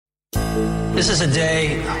This is a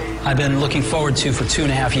day I've been looking forward to for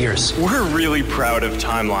 2.5 years. We're really proud of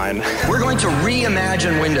Timeline. We're going to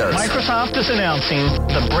reimagine Windows. Microsoft is announcing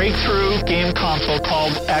the breakthrough game console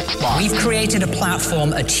called Xbox. We've created a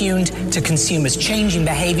platform attuned to consumers' changing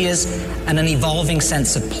behaviors and an evolving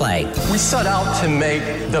sense of play. We set out to make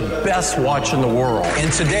the best watch in the world.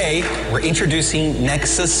 And today, we're introducing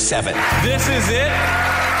Nexus 7. This is it,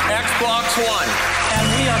 Xbox One.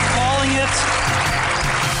 And we are calling it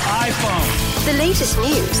iPhone. The latest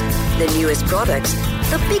news, the newest products,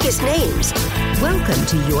 the biggest names. Welcome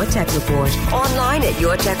to Your Tech Report. Online at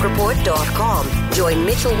YourTechReport.com. Join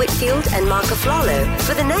Mitchell Whitfield and Mark Aflalo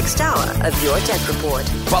for the next hour of Your Tech Report.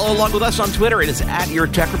 Follow along with us on Twitter. It is at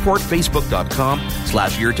YourTechReport,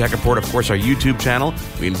 Facebook.com/YourTechReport. Of course, our YouTube channel.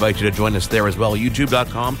 We invite you to join us there as well.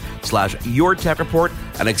 YouTube.com/YourTechReport.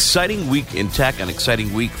 An exciting week in tech, an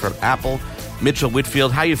exciting week from Apple. Mitchell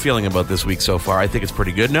Whitfield, how are you feeling about this week so far? I think it's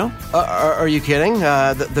pretty good, no? Are you kidding?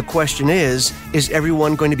 The question is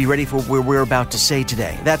everyone going to be ready for what we're about to say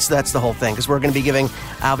today? That's the whole thing, because we're going to be giving,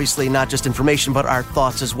 obviously, not just information, but our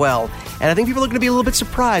thoughts as well. And I think people are going to be a little bit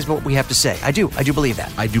surprised by what we have to say. I do believe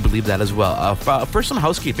that. I do believe that as well. First, some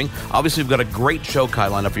housekeeping. Obviously, we've got a great show, Kai,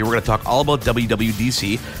 lined up for you. We're going to talk all about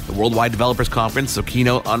WWDC, the Worldwide Developers Conference, the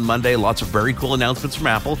keynote on Monday. Lots of very cool announcements from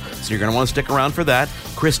Apple, so you're going to want to stick around for that.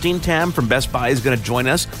 Christine Tam from Best Buy is going to join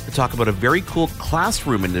us to talk about a very cool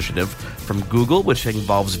classroom initiative from Google, which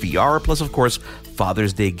involves VR, plus, of course,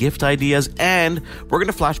 Father's Day gift ideas. And we're going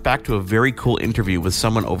to flash back to a very cool interview with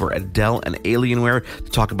someone over at Dell and Alienware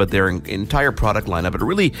to talk about their entire product lineup. But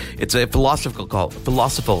really, it's a philosophical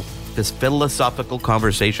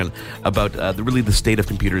conversation about really the state of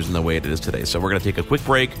computers and the way it is today. So we're going to take a quick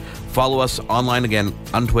break. Follow us online again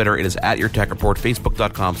on Twitter. It is at YourTechReport,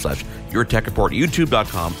 Facebook.com/YourTechReport,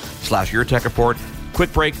 YouTube.com/YourTechReport.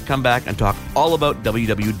 Quick break, come back and talk all about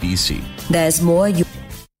WWDC. There's more.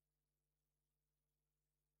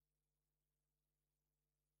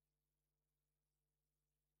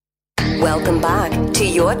 Welcome back to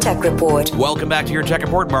Your Tech Report. Welcome back to Your Tech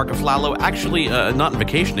Report. Mark Aflalo. Actually, not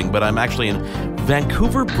vacationing, but I'm actually in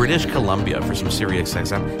Vancouver, British Columbia for some Sirius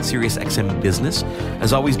XM business.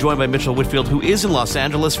 As always, joined by Mitchell Whitfield, who is in Los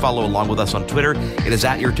Angeles. Follow along with us on Twitter. It is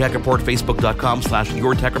at Your Tech Report,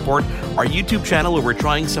 Facebook.com/YourTechReport. Our YouTube channel, where we're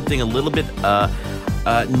trying something a little bit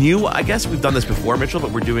new. I guess we've done this before, Mitchell,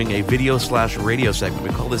 but we're doing a video/radio segment. We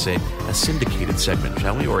call this a syndicated segment,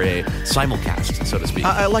 shall we? Or a simulcast, so to speak.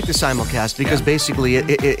 I like the simulcast because basically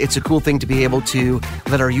it's a cool thing to be able to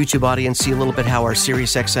let our YouTube audience see a little bit how our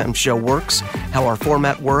SiriusXM show works, how our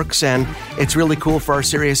format works, and it's really cool for our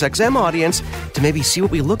SiriusXM audience to maybe see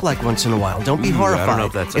what we look like once in a while. Don't be horrified. I don't know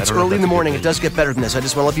if that's, it's early in the morning. It does get better than this. I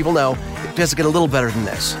just want to let people know it does get a little better than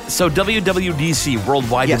this. So WWDC,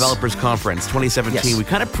 Worldwide Developers Conference 2017. Yes. We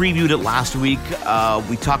kind of previewed it last week.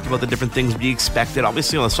 We talked about the different things we expected.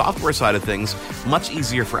 Obviously, on the software side of things, much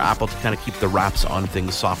easier for Apple to kind of keep the wraps on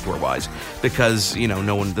things software-wise because,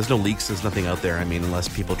 there's no leaks, there's nothing out there. I mean, unless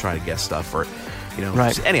people try to guess stuff or,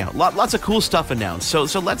 Right. Anyhow, lots of cool stuff announced. So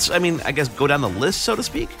let's, I guess, go down the list, so to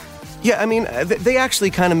speak. Yeah, they actually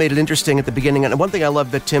kind of made it interesting at the beginning. And one thing I love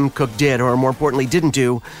that Tim Cook did, or more importantly didn't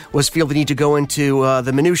do, was feel the need to go into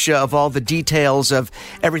the minutia of all the details of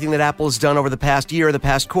everything that Apple has done over the past year, the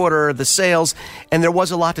past quarter, the sales. And there was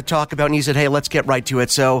a lot to talk about, and he said, hey, let's get right to it.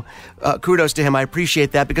 So kudos to him. I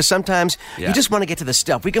appreciate that, because sometimes you just want to get to the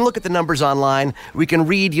stuff. We can look at the numbers online. We can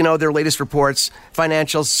read, their latest reports,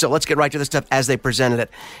 financials. So let's get right to the stuff as they presented it.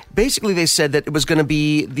 Basically, they said that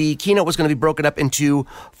the keynote was going to be broken up into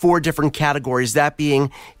 4 different categories, that being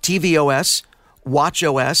tvOS,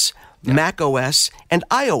 watchOS, macOS, and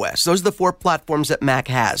iOS. Those are the 4 platforms that Mac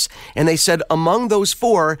has. And they said among those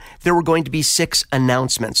 4, there were going to be 6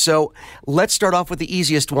 announcements. So let's start off with the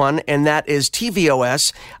easiest one, and that is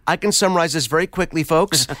tvOS. I can summarize this very quickly,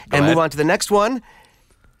 folks, and move on to the next one.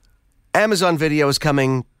 Amazon Video is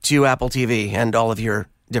coming to Apple TV and all of your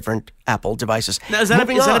different Apple devices. Now, is that a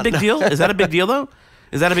big deal? Is that a big deal, though?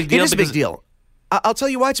 Is that a big deal? It is a big deal. I'll tell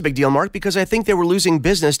you why it's a big deal, Mark, because I think they were losing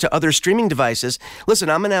business to other streaming devices. Listen,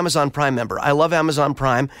 I'm an Amazon Prime member. I love Amazon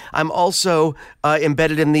Prime. I'm also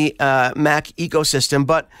embedded in the Mac ecosystem.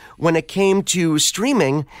 But when it came to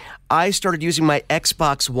streaming, I started using my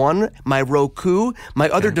Xbox One, my Roku, my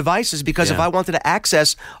other devices, because if I wanted to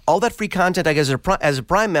access all that free content I get as a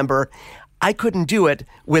Prime member, I couldn't do it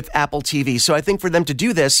with Apple TV. So I think for them to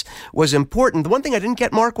do this was important. The one thing I didn't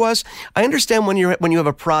get, Mark, was I understand when you have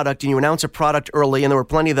a product and you announce a product early, and there were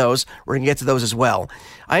plenty of those. We're going to get to those as well.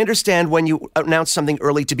 I understand when you announce something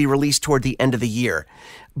early to be released toward the end of the year.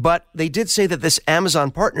 But they did say that this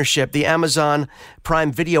Amazon partnership, the Amazon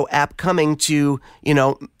Prime Video app coming to,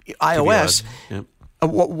 iOS,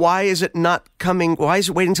 why is it not coming? Why is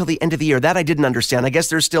it waiting until the end of the year? That I didn't understand. I guess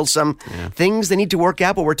there's still some things they need to work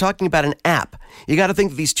out, but we're talking about an app. You got to think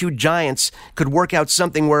that these two giants could work out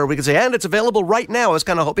something where we could say, and it's available right now. I was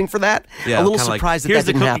kind of hoping for that. Yeah, a little surprised here's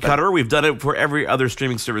that didn't happen. Here's the cookie cutter. We've done it for every other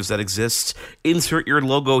streaming service that exists. Insert your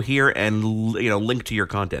logo here and link to your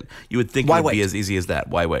content. You would think it would be as easy as that.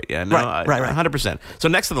 Why wait? Yeah, no, right. 100%. So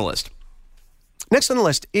next on the list. Next on the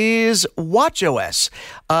list is watchOS.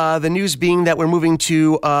 The news being that we're moving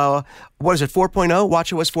to, 4.0?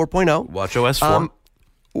 watchOS 4.0. watchOS 4.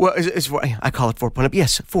 Well, I call it 4.0.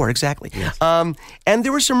 Yes, 4, exactly. Yes. And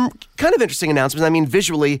there were some kind of interesting announcements. I mean,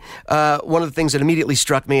 visually, one of the things that immediately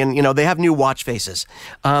struck me, and, they have new watch faces.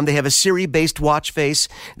 They have a Siri-based watch face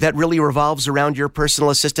that really revolves around your personal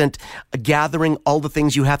assistant, gathering all the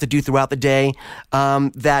things you have to do throughout the day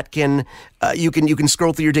that can... You can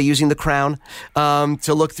scroll through your day using the crown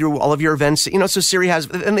to look through all of your events. So Siri has,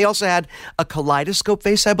 and they also had a kaleidoscope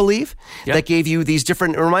face, I believe, that gave you these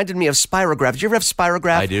different. It reminded me of spirograph. Did you ever have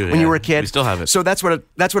spirograph? I do. When you were a kid. We still have it. So that's what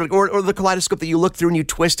or the kaleidoscope that you look through and you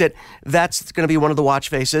twist it. That's going to be one of the watch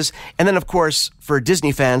faces. And then, of course, for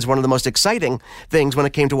Disney fans, one of the most exciting things when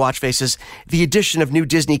it came to watch faces, the addition of new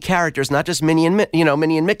Disney characters, not just Minnie and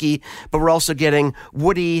Mickey, but we're also getting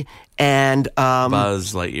Woody and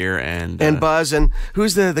Buzz Lightyear and Buzz, and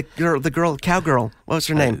who's the girl cowgirl? What's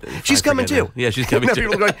her name? She's coming too. Yeah, she's coming too.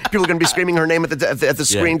 People are going to be screaming her name at the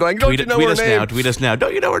screen, going, "Don't you know her name? Tweet us now.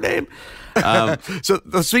 Don't you know her name?" So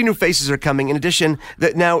the 3 new faces are coming. In addition,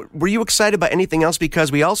 now, were you excited by anything else?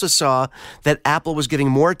 Because we also saw that Apple was giving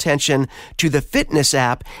more attention to the fitness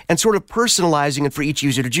app and sort of personalizing it for each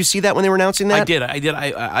user. Did you see that when they were announcing that? I did.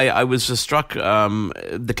 I was struck.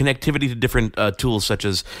 The connectivity to different tools, such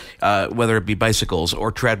as whether it be bicycles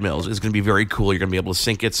or treadmills, is going to be very cool. You're going to be able to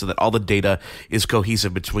sync it so that all the data is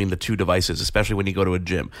cohesive between the two devices, especially when you go to a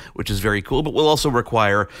gym, which is very cool. But will also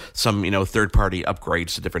require some, third-party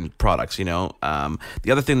upgrades to different products.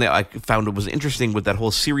 The other thing that I found was interesting with that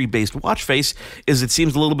whole Siri-based watch face is it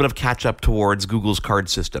seems a little bit of catch-up towards Google's card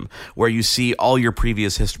system, where you see all your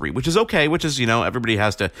previous history, which is okay, which is, everybody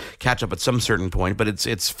has to catch up at some certain point, but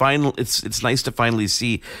it's nice to finally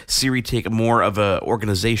see Siri take more of a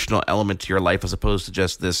organizational element to your life as opposed to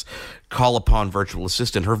just this call-upon virtual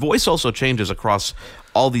assistant. Her voice also changes across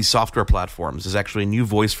all these software platforms. There's actually a new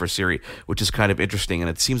voice for Siri, which is kind of interesting, and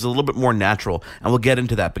it seems a little bit more natural, and we'll get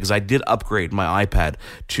into that because I did upgrade my iPad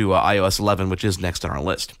to iOS 11, which is next on our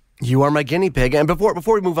list. You are my guinea pig. And before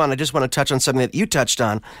we move on, I just want to touch on something that you touched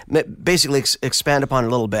on, basically expand upon it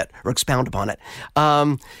a little bit, or expound upon it.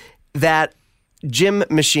 That gym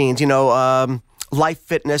machines, Life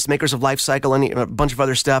Fitness, makers of Life Cycle, and a bunch of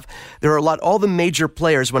other stuff. There are all the major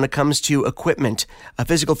players when it comes to equipment,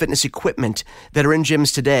 physical fitness equipment that are in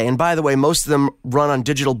gyms today. And by the way, most of them run on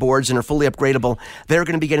digital boards and are fully upgradable. They're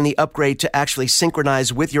going to be getting the upgrade to actually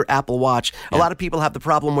synchronize with your Apple Watch. Yeah. A lot of people have the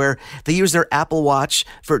problem where they use their Apple Watch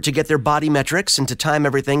to get their body metrics and to time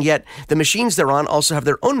everything, yet the machines they're on also have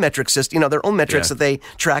their own metric system, their own metrics that they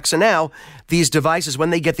track. So now these devices, when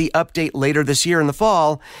they get the update later this year in the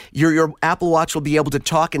fall, your Apple Watch will be able to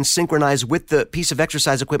talk and synchronize with the piece of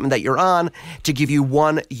exercise equipment that you're on to give you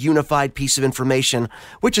one unified piece of information,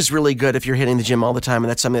 which is really good if you're hitting the gym all the time and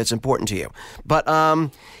that's something that's important to you. But,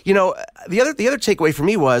 the other takeaway for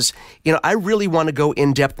me was, I really want to go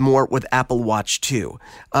in depth more with Apple Watch 2.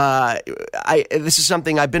 This is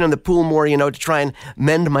something I've been in the pool more, to try and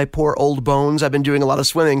mend my poor old bones. I've been doing a lot of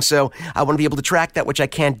swimming, so I want to be able to track that, which I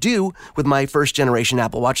can't do with my first generation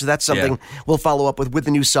Apple Watch. So that's something we'll follow up with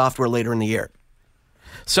the new software later in the year.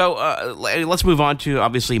 So let's move on to,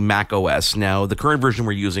 obviously, Mac OS. Now, the current version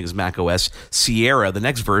we're using is Mac OS Sierra. The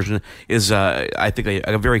next version is, I think,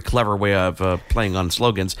 a very clever way of playing on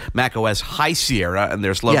slogans. Mac OS High Sierra, and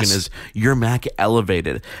their slogan is, Your Mac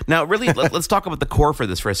Elevated. Now, really, let's talk about the core for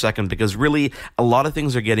this for a second, because really, a lot of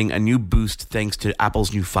things are getting a new boost thanks to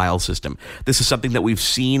Apple's new file system. This is something that we've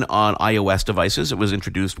seen on iOS devices. It was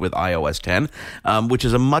introduced with iOS 10, which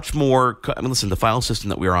is a much more... the file system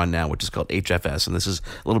that we're on now, which is called HFS, and this is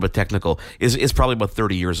is a little bit technical, is probably about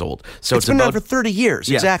 30 years old. So it's been about, around for 30 years,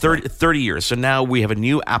 yeah, exactly. 30 years. So now we have a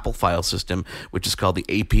new Apple file system, which is called the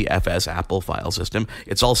APFS Apple file system.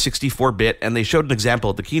 It's all 64-bit, and they showed an example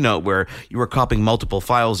at the keynote where you were copying multiple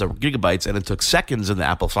files that were gigabytes, and it took seconds in the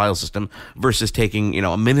Apple file system versus taking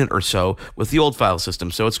a minute or so with the old file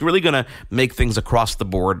system. So it's really going to make things across the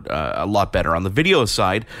board a lot better. On the video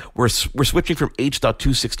side, we're switching from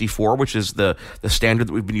H.264, which is the standard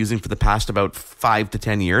that we've been using for the past about 5 to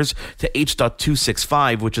 10 years, to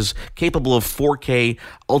H.265, which is capable of 4K,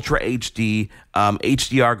 Ultra HD,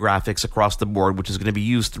 HDR graphics across the board, which is going to be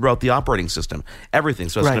used throughout the operating system. Everything.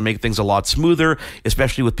 So it's going to make things a lot smoother,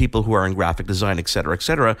 especially with people who are in graphic design, et cetera, et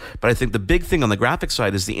cetera. But I think the big thing on the graphics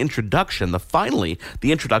side is the introduction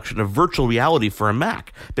of virtual reality for a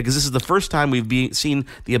Mac, because this is the first time we've seen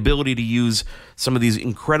the ability to use some of these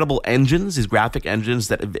incredible engines, these graphic engines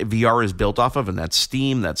that VR is built off of, and that's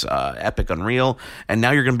Steam, that's Epic Unreal, and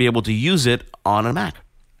now you're going to be able to use it on a Mac.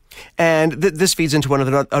 And this feeds into one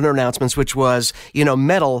of the other announcements, which was,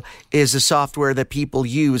 Metal is the software that people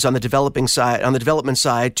use on the development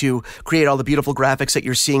side to create all the beautiful graphics that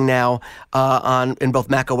you're seeing now in both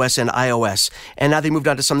Mac OS and iOS. And now they moved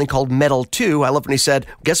on to something called Metal 2. I love when he said,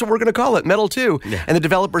 guess what we're going to call it? Metal 2. Yeah. And the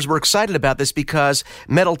developers were excited about this because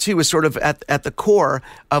Metal 2 is sort of at the core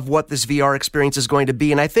of what this VR experience is going to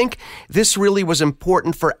be. And I think this really was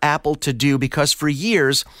important for Apple to do, because for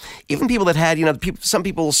years, even people that had, some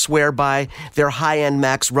people swear by their high-end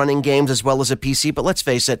Macs running games as well as a PC, but let's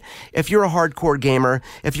face it, if you're a hardcore gamer,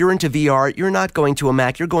 if you're into VR, you're not going to a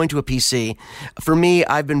Mac, you're going to a PC. For me,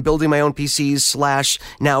 I've been building my own PCs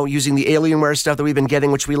 / now using the Alienware stuff that we've been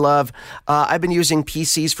getting, which we love. I've been using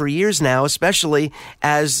PCs for years now, especially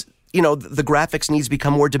as the graphics needs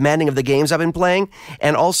become more demanding of the games I've been playing,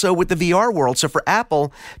 and also with the VR world. So for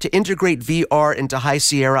Apple to integrate VR into High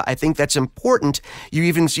Sierra, I think that's important.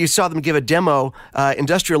 You saw them give a demo.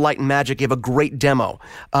 Industrial Light and Magic gave a great demo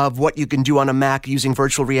of what you can do on a Mac using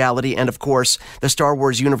virtual reality and, of course, the Star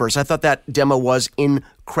Wars universe. I thought that demo was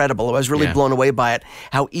incredible. I was really blown away by it,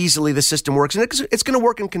 how easily the system works. And it's going to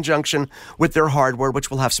work in conjunction with their hardware, which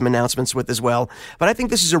we'll have some announcements with as well. But I think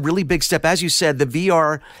this is a really big step. As you said, the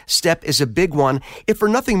VR step is a big one, if for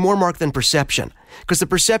nothing more, Mark, than perception. Because the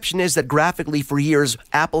perception is that graphically for years,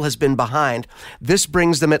 Apple has been behind. This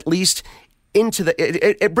brings them at least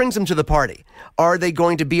it brings them to the party. Are they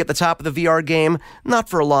going to be at the top of the VR game? Not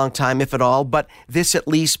for a long time, if at all, but this at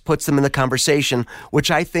least puts them in the conversation,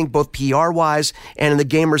 which I think both PR-wise and in the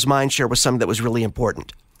gamer's mindshare was something that was really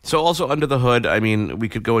important. So also under the hood, I mean, we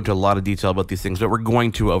could go into a lot of detail about these things, but we're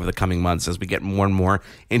going to over the coming months as we get more and more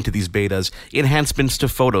into these betas. Enhancements to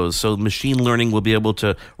photos, so machine learning will be able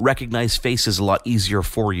to recognize faces a lot easier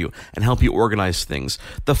for you and help you organize things.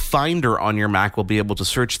 The Finder on your Mac will be able to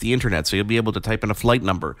search the internet, so you'll be able to type in a flight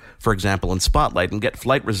number, for example, in Spotlight and get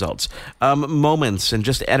flight results. Moments and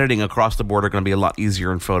just editing across the board are going to be a lot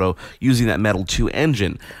easier in photo using that Metal 2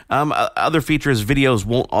 engine. Other features, videos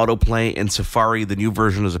won't autoplay in Safari. The new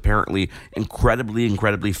version is apparently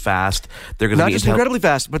incredibly fast. They're going to be not just incredibly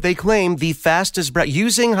fast, but they claim the fastest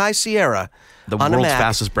using High Sierra. The world's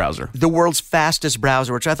fastest browser. The world's fastest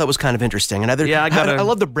browser, which I thought was kind of interesting. And I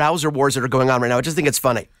love the browser wars that are going on right now. I just think it's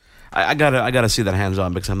funny. I gotta see that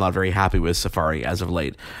hands-on because I'm not very happy with Safari as of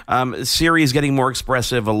late. Siri is getting more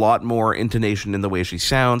expressive, a lot more intonation in the way she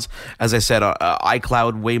sounds. As I said,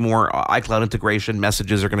 iCloud, way more iCloud integration.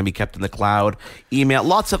 Messages are going to be kept in the cloud. Email,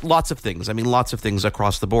 lots of things. I mean, lots of things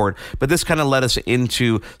across the board. But this kind of led us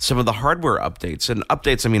into some of the hardware updates. And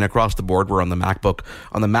updates, I mean, across the board. We're on the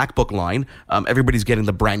MacBook line. Everybody's getting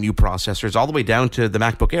the brand new processors, all the way down to the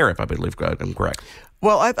MacBook Air, if I believe I'm correct.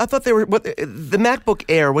 Well, I thought they were the MacBook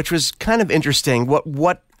Air, which was kind of interesting.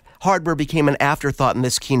 What hardware became an afterthought in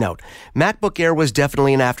this keynote? MacBook Air was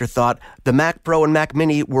definitely an afterthought. The Mac Pro and Mac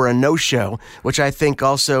Mini were a no-show, which I think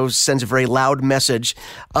also sends a very loud message.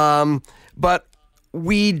 But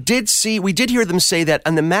we did hear them say that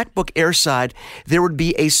on the MacBook Air side, there would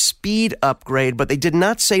be a speed upgrade, but they did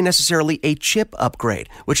not say necessarily a chip upgrade,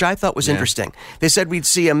 which I thought was interesting. They said we'd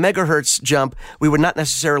see a megahertz jump. We would not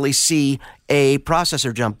necessarily see a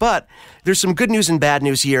processor jump. But there's some good news and bad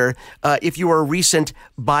news here. If you are a recent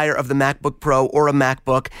buyer of the MacBook Pro or a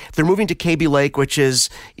MacBook, they're moving to Kaby Lake, which is,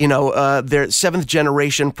 their 7th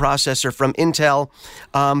generation processor from Intel.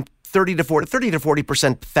 30 to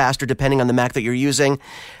 40% faster depending on the Mac that you're using.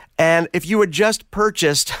 And if you had just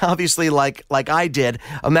purchased, obviously like I did,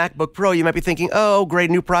 a MacBook Pro, you might be thinking, oh, great,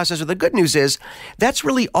 new processor. The good news is that's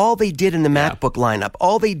really all they did in the MacBook lineup.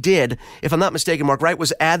 All they did, if I'm not mistaken, Mark, right,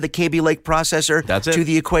 was add the Kaby Lake processor to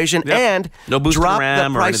the equation and no boost drop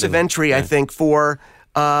RAM the price of entry, I think, for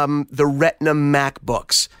the Retina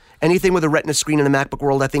MacBooks. Anything with a Retina screen in the MacBook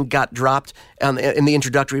world, I think, got dropped in the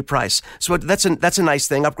introductory price. So that's a nice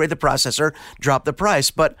thing. Upgrade the processor, drop the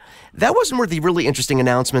price. But that wasn't where the really interesting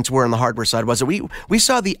announcements were on the hardware side, was it? We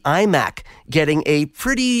saw the iMac getting a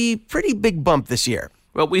pretty big bump this year.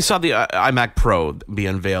 Well, we saw the iMac Pro be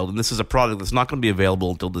unveiled, and this is a product that's not going to be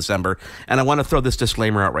available until December. And I want to throw this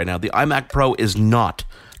disclaimer out right now. The iMac Pro is not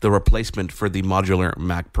the replacement for the modular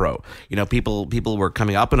Mac Pro. You know, people were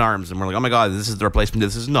coming up in arms and were like, oh my God, this is the replacement.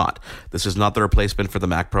 This is not. This is not the replacement for the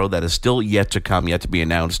Mac Pro. That is still yet to come, yet to be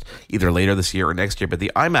announced either later this year or next year. But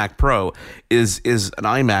the iMac Pro is an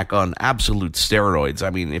iMac on absolute steroids. I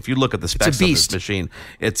mean, if you look at the specs of this machine,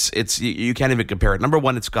 it's you can't even compare it. Number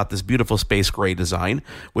one, it's got this beautiful space gray design,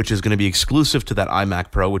 which is going to be exclusive to that iMac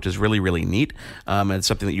Pro, which is really, really neat. And it's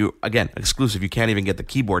something that you, again, exclusive. You can't even get the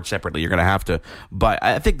keyboard separately. You're going to have to buy.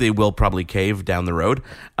 I think they will probably cave down the road.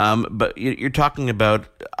 But you're talking about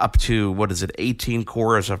up to, 18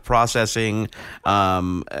 cores of processing.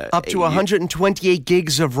 Up to 128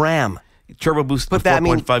 gigs of RAM. Turbo boost to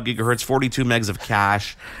 4.5 gigahertz, 42 megs of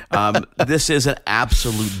cache. This is an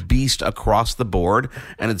absolute beast across the board,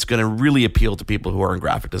 and it's going to really appeal to people who are in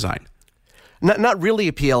graphic design. Not really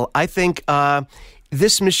appeal. I think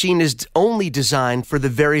this machine is only designed for the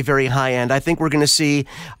very, very high end. I think we're going to see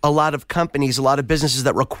a lot of companies, a lot of businesses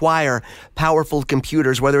that require powerful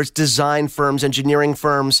computers, whether it's design firms, engineering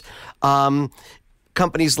firms,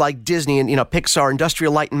 companies like Disney and Pixar,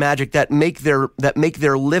 Industrial Light and Magic that make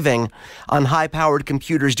their living on high-powered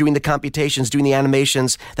computers, doing the computations, doing the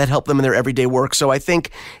animations that help them in their everyday work. So I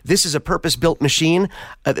think this is a purpose-built machine.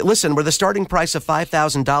 Listen, with a starting price of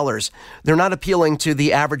 $5,000, they're not appealing to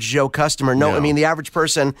the average Joe customer. No, I mean, the average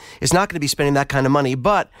person is not going to be spending that kind of money.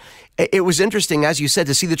 But it was interesting, as you said,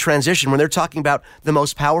 to see the transition when they're talking about the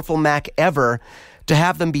most powerful Mac ever, to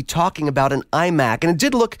have them be talking about an iMac. And it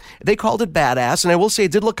did look, they called it badass, and I will say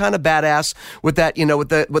it did look kind of badass with that, with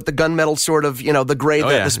the gunmetal sort of, the gray,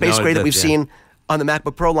 the space gray that we've seen on the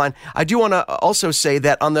MacBook Pro line. I do want to also say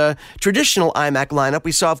that on the traditional iMac lineup,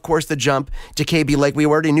 we saw, of course, the jump to KB Lake. We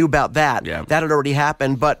already knew about that. Yeah. That had already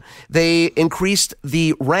happened, but they increased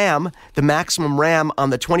the RAM, the maximum RAM on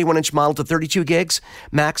the 21-inch model to 32 gigs,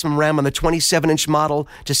 maximum RAM on the 27-inch model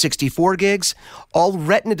to 64 gigs. All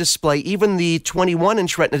Retina display, even the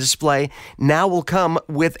 21-inch Retina display, now will come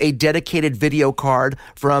with a dedicated video card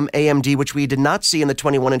from AMD, which we did not see in the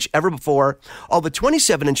 21-inch ever before. All the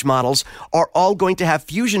 27-inch models are all going to have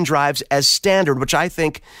Fusion drives as standard, which I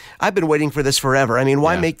think I've been waiting for this forever. I mean,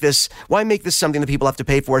 why make this something that people have to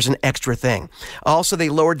pay for as an extra thing? Also, they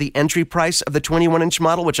lowered the entry price of the 21-inch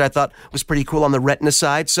model, which I thought was pretty cool on the Retina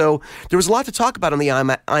side. So there was a lot to talk about on the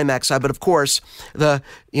iMac side, but of course, the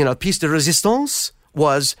piece de resistance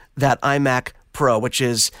was that iMac Pro, which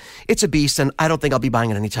it's a beast, and I don't think I'll be buying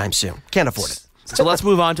it anytime soon. Can't afford it. So let's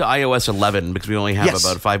move on to iOS 11 because we only have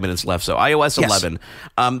about 5 minutes left. So iOS 11,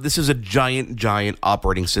 this is a giant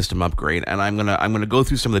operating system upgrade, and I'm gonna go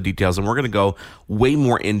through some of the details, and we're gonna go way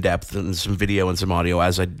more in depth in some video and some audio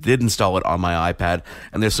as I did install it on my iPad,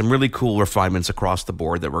 and there's some really cool refinements across the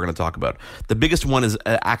board that we're gonna talk about. The biggest one is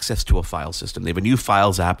access to a file system. They have a new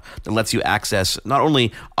Files app that lets you access not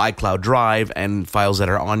only iCloud Drive and files that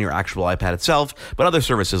are on your actual iPad itself, but other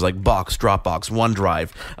services like Box, Dropbox, OneDrive,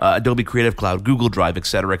 Adobe Creative Cloud, Google Drive,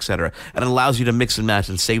 etc., and it allows you to mix and match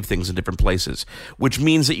and save things in different places, which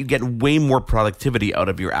means that you get way more productivity out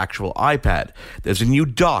of your actual iPad. There's a new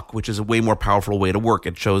dock, which is a way more powerful way to work.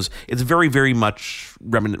 It's very, very much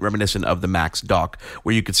reminiscent of the Mac's dock,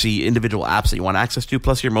 where you could see individual apps that you want access to,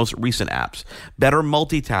 plus your most recent apps. Better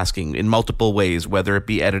multitasking in multiple ways, whether it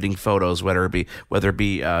be editing photos, whether it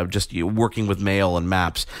be just working with Mail and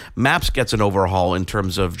Maps. Maps gets an overhaul in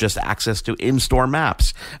terms of just access to in-store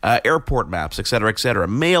maps, airport maps, etc.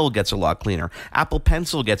 Mail gets a lot cleaner. Apple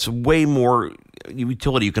Pencil gets way more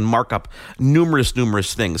utility. You can mark up numerous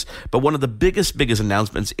things. But one of the biggest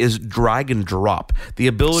announcements is drag and drop. The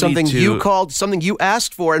ability something you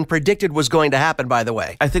asked for and predicted was going to happen, by the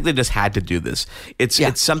way. I think they just had to do this.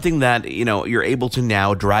 It's something that, you're able to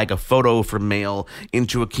now drag a photo from Mail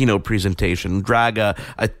into a keynote presentation, drag a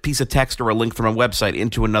piece of text or a link from a website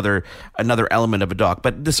into another element of a doc.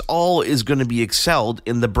 But this all is going to be excelled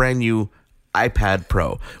in the brand new iPad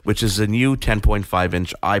Pro, which is a new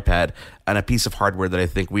 10.5-inch iPad and a piece of hardware that I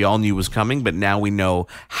think we all knew was coming, but now we know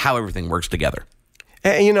how everything works together.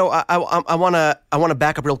 And, I want to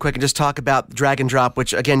back up real quick and just talk about drag and drop,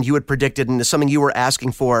 which, again, you had predicted and is something you were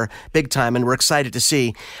asking for big time, and we're excited to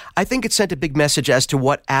see. I think it sent a big message as to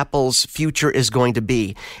what Apple's future is going to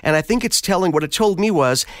be. And I think it's telling, what it told me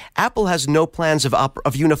was, Apple has no plans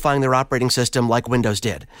of unifying their operating system like Windows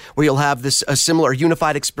did, where you'll have a similar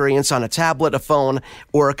unified experience on a tablet, a phone,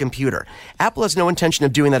 or a computer. Apple has no intention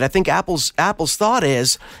of doing that. I think Apple's thought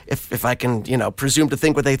is, if I can, presume to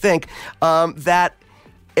think what they think, that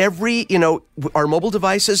our mobile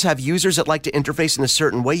devices have users that like to interface in a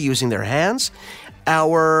certain way using their hands.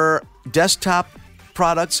 Our desktop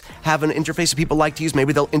products have an interface that people like to use.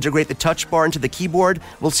 Maybe they'll integrate the touch bar into the keyboard.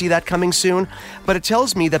 We'll see that coming soon. But it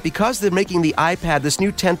tells me that because they're making the iPad, this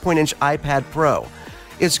new 10-inch iPad Pro,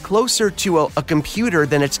 is closer to a computer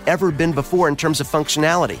than it's ever been before in terms of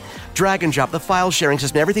functionality. Drag and drop, the file sharing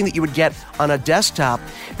system, everything that you would get on a desktop.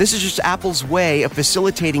 This is just Apple's way of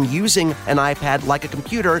facilitating using an iPad like a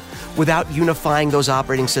computer without unifying those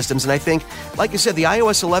operating systems. And I think, like you said, the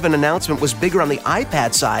iOS 11 announcement was bigger on the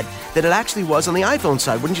iPad side than it actually was on the iPhone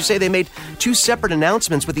side. Wouldn't you say they made two separate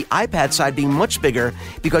announcements, with the iPad side being much bigger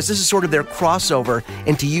because this is sort of their crossover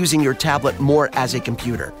into using your tablet more as a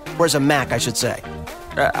computer, or as a Mac, I should say.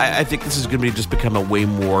 I think this is going to just become a way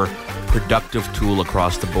more productive tool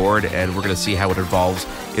across the board, and we're going to see how it evolves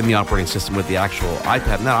in the operating system with the actual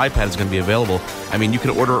iPad. And that iPad is going to be available. I mean, you can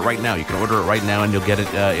order it right now. You can order it right now, and you'll get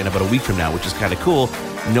it in about a week from now, which is kind of cool.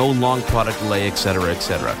 No long product delay, etc.,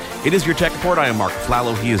 etc. It is Your Tech Report. I am Mark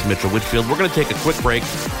Flallow. He is Mitchell Whitfield. We're going to take a quick break.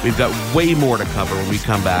 We've got way more to cover when we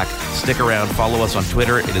come back. Stick around. Follow us on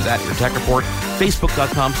Twitter. It is at YourTechReport.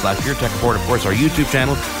 Facebook.com/YourTechReport. Of course, our YouTube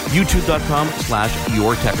channel,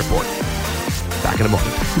 YouTube.com/YourTechReport. Back in a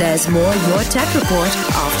moment. There's more Your Tech Report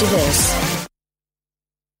after this.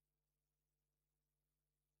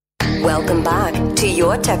 Welcome back to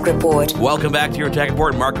Your Tech Report. Welcome back to Your Tech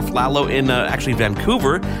Report. Mark Flallow in actually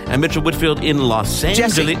Vancouver, and Mitchell Whitfield in Los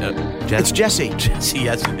Angeles. It's Jesse. Jesse,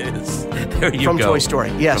 yes, it is. There you go. From Toy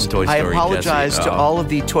Story. Yes. From Toy Story, I apologize to all of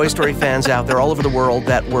the Toy Story fans out there all over the world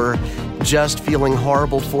that were just feeling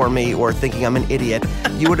horrible for me or thinking I'm an idiot.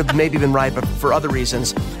 You would have maybe been right, but for other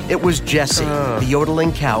reasons. It was Jessie, the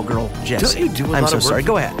yodeling cowgirl, Jessie. Don't you do a lot of work? Sorry.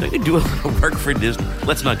 Go ahead. Don't you do a lot of work for Disney?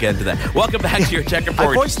 Let's not get into that. Welcome back to Your Tech Report.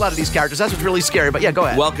 I voiced a lot of these characters. That's what's really scary, but yeah, go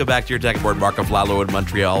ahead. Welcome back to Your Tech Report. Mark Flallow in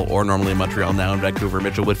Montreal, or normally in Montreal, now in Vancouver.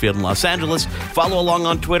 Mitchell Whitfield in Los Angeles. Follow along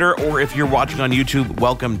on Twitter, or if you're watching on YouTube,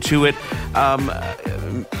 welcome to it.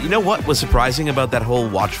 You know what was surprising about that whole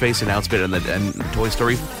watch face announcement and Toy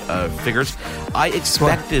Story figures? I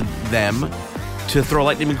expected them to throw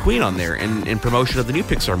Lightning McQueen on there in promotion of the new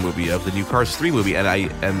Pixar movie, of the new Cars 3 movie,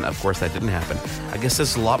 and of course that didn't happen. I guess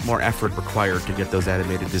there's a lot more effort required to get those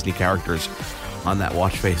animated Disney characters on that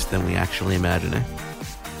watch face than we actually imagine, eh?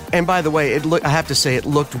 And by the way, I have to say, it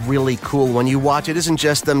looked really cool when you watch. It isn't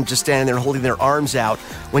just them just standing there and holding their arms out.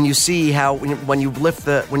 When you see how when you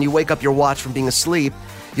wake up your watch from being asleep,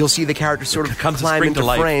 you'll see the character sort of climb into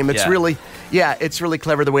frame. It's really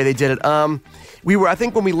clever the way they did it. I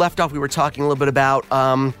think when we left off, we were talking a little bit about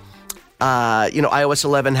iOS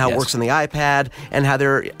 11, how it works on the iPad, and how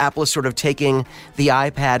Apple is sort of taking the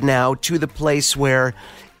iPad now to the place where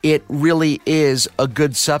it really is a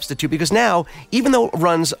good substitute, because now, even though it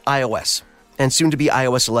runs iOS, and soon to be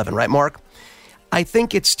iOS 11, right, Mark? I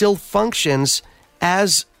think it still functions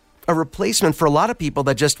as a replacement for a lot of people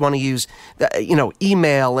that just want to use,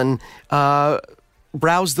 email and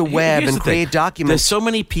browse the web and create documents. There's so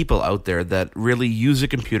many people out there that really use a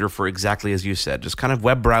computer for exactly as you said, just kind of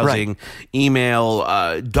web browsing,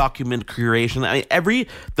 email, document creation. I mean,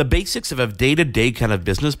 the basics of a day-to-day kind of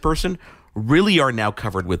business person really are now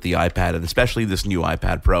covered with the iPad, and especially this new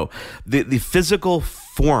iPad Pro. The physical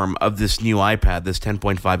form of this new iPad, this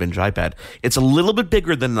 10.5-inch iPad, it's a little bit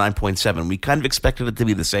bigger than 9.7. We kind of expected it to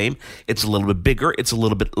be the same. It's a little bit bigger. It's a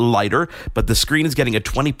little bit lighter, but the screen is getting a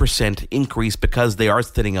 20% increase because they are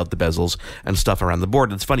thinning out the bezels and stuff around the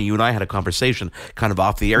board. It's funny, you and I had a conversation kind of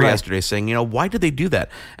off the air yesterday saying, why did they do that?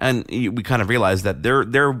 And we kind of realized that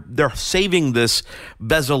they're saving this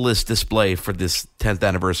bezel-less display for this 10th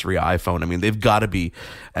anniversary iPhone. I mean, they've got to be,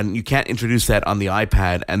 and you can't introduce that on the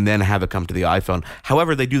iPad and then have it come to the iPhone.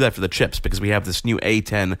 However, they do that for the chips because we have this new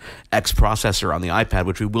A10X processor on the iPad,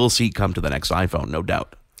 which we will see come to the next iPhone, no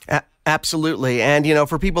doubt. Absolutely. And,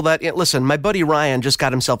 for people that, listen, my buddy Ryan just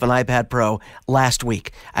got himself an iPad Pro last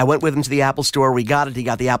week. I went with him to the Apple store. We got it. He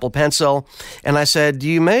got the Apple Pencil. And I said,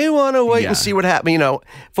 you may want to wait and see what happens,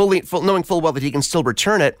 knowing full well that he can still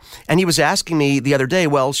return it. And he was asking me the other day,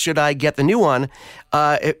 well, should I get the new one?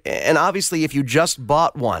 And obviously, if you just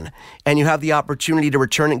bought one and you have the opportunity to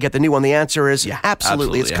return it and get the new one, the answer is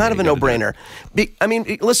absolutely. It's kind of a no-brainer.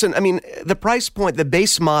 Listen, the price point, the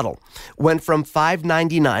base model went from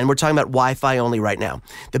 $599. We're talking about Wi-Fi only right now.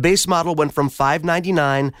 The base model went from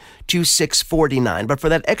 $599 to $649. But for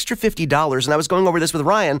that extra $50, and I was going over this with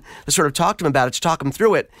Ryan to sort of talk to him about it, to talk him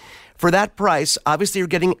through it, for that price, obviously you're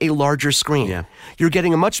getting a larger screen. Yeah. You're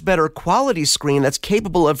getting a much better quality screen that's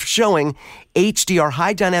capable of showing HDR,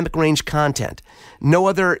 high dynamic range content. No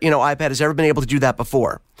other, iPad has ever been able to do that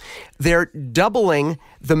before. They're doubling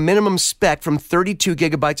the minimum spec from 32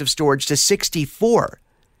 gigabytes of storage to 64.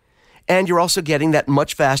 And you're also getting that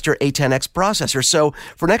much faster A10X processor. So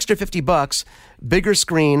for an extra $50, bigger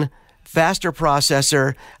screen, faster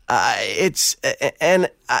processor, and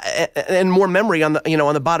more memory on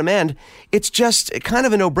the bottom end. It's just kind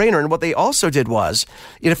of a no-brainer. And what they also did was,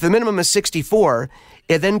 if the minimum is 64,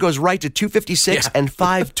 it then goes right to 256 and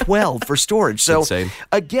 512 for storage. So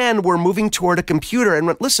again, we're moving toward a computer.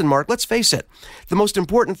 And listen, Mark, let's face it. The most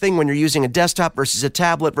important thing when you're using a desktop versus a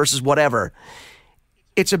tablet versus whatever,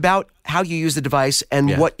 it's about how you use the device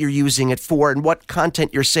and what you're using it for and what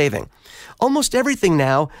content you're saving. Almost everything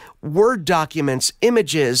now, Word documents,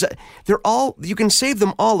 images, you can save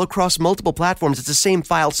them all across multiple platforms. It's the same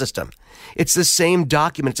file system. It's the same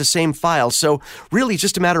document. It's the same file. So really, it's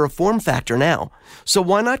just a matter of form factor now. So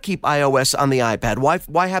why not keep iOS on the iPad?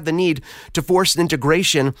 Why have the need to force an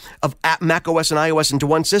integration of macOS and iOS into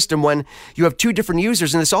one system when you have two different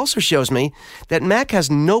users? And this also shows me that Mac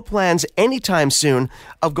has no plans anytime soon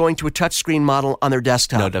of going to a touchscreen model on their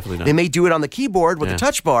desktop. No, definitely not. They may do it on the keyboard with the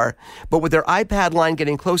touch bar, but with their iPad line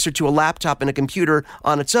getting closer to a laptop and a computer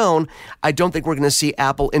on its own, I don't think we're going to see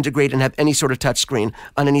Apple integrate and have any sort of touchscreen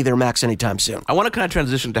on any of their Macs anytime soon. I want to kind of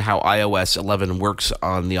transition to how iOS 11 works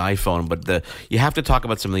on the iPhone, but you have to talk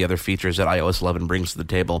about some of the other features that iOS 11 brings to the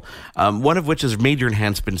table, one of which is major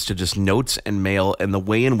enhancements to just notes and mail and the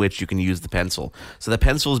way in which you can use the pencil. So the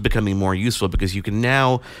pencil is becoming more useful because you can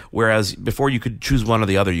now, whereas before you could choose one or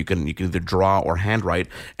the other, you can either draw or handwrite,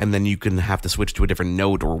 and then you can have to switch to a different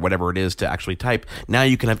note or whatever it is to actually type. Now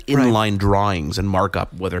you can have inline drawings and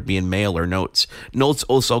markup, whether it be in mail or notes. Notes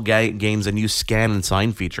also gains a new scan and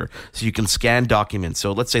sign feature, so you can scan documents.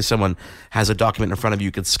 So let's say someone has a document in front of you,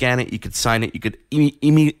 you could scan it, you could sign it, you could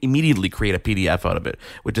immediately create a PDF out of it,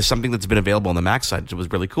 which is something that's been available on the Mac side, which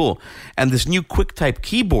was really cool. And this new QuickType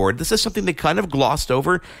keyboard, this is something they kind of glossed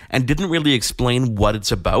over and didn't really explain what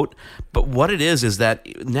it's about. But what it is that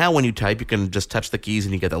now when you type, you can just touch the keys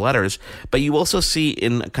and you get the letters, but you also see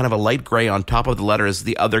in kind of a light gray on top of the letters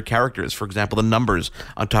the other characters, for example, the numbers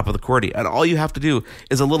on top of the QWERTY. And all you have to do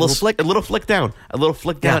is a little flick down,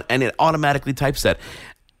 and it automatically types that.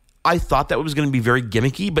 I thought that was going to be very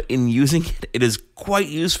gimmicky, but in using it, it is quite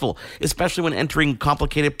useful, especially when entering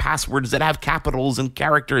complicated passwords that have capitals and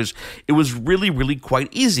characters. It was really, really quite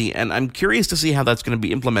easy, and I'm curious to see how that's going to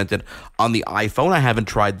be implemented on the iPhone. I haven't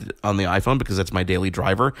tried on the iPhone because that's my daily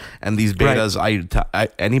driver, and these betas,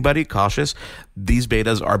 anybody cautious, these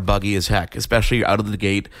betas are buggy as heck, especially out of the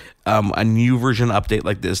gate. A new version update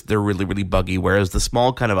like this, they're really, really buggy, whereas the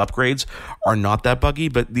small kind of upgrades are not that buggy,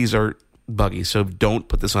 but these are buggy, so don't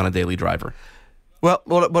put this on a daily driver. Well,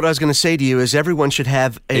 what I was going to say to you is everyone should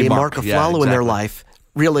have a Mark Aflalo in their life,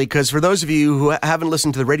 really, because for those of you who haven't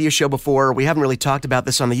listened to the radio show before, we haven't really talked about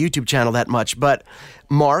this on the YouTube channel that much, but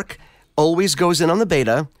Mark always goes in on the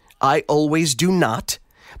beta. I always do not,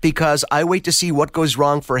 because I wait to see what goes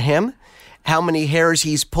wrong for him, how many hairs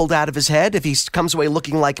he's pulled out of his head. If he comes away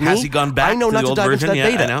looking like me, has he gone back? I know to not the to old dive version? into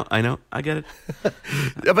that Yeah, beta. I know, I get it.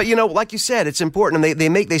 But like you said, it's important, and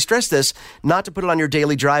they stress this not to put it on your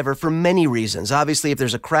daily driver for many reasons. Obviously, if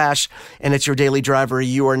there's a crash and it's your daily driver,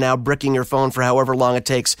 you are now bricking your phone for however long it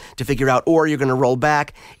takes to figure out, or you're going to roll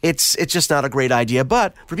back. It's just not a great idea.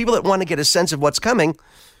 But for people that want to get a sense of what's coming,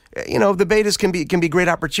 the betas can be a great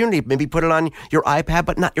opportunity. Maybe put it on your iPad,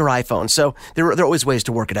 but not your iPhone. So there are always ways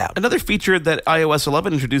to work it out. Another feature that iOS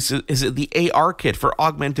 11 introduces is the AR kit for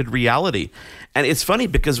augmented reality. And it's funny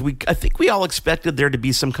because I think we all expected there to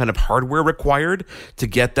be some kind of hardware required to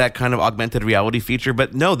get that kind of augmented reality feature.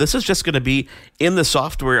 But no, this is just going to be in the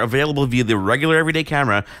software available via the regular everyday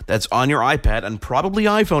camera that's on your iPad and probably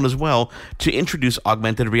iPhone as well to introduce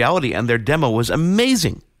augmented reality. And their demo was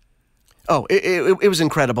amazing. Oh, it was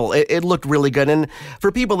incredible. It looked really good. And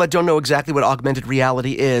for people that don't know exactly what augmented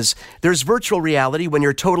reality is, there's virtual reality when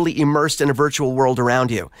you're totally immersed in a virtual world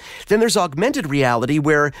around you. Then there's augmented reality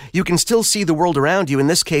where you can still see the world around you, in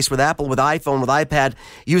this case with Apple, with iPhone, with iPad,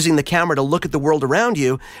 using the camera to look at the world around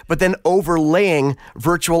you, but then overlaying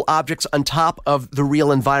virtual objects on top of the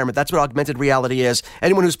real environment. That's what augmented reality is.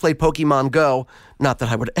 Anyone who's played Pokemon Go Not that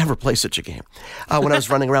I would ever play such a game. When I was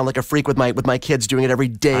running around like a freak with my kids, doing it every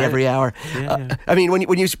day, every hour. I mean, when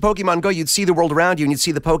you Pokemon Go, you'd see the world around you, and you'd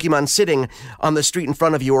see the Pokemon sitting on the street in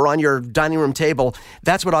front of you or on your dining room table.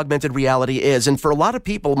 That's what augmented reality is. And for a lot of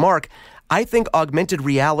people, Mark, I think augmented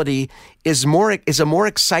reality is a more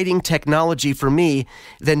exciting technology for me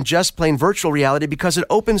than just plain virtual reality, because it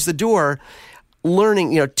opens the door.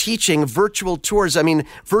 Learning, teaching, virtual tours. I mean,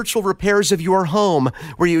 virtual repairs of your home,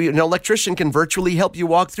 where an electrician can virtually help you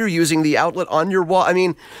walk through using the outlet on your wall. I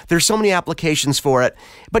mean, there's so many applications for it.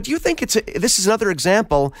 But do you think this is another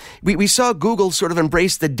example? We saw Google sort of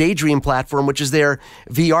embrace the Daydream platform, which is their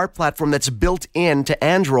VR platform that's built into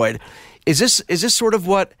Android. Is this sort of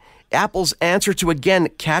what Apple's answer to, again,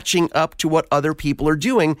 catching up to what other people are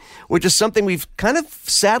doing, which is something we've kind of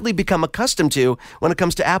sadly become accustomed to when it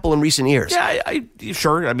comes to Apple in recent years? Yeah,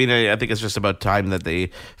 sure. I mean, I think it's just about time that they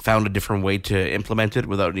found a different way to implement it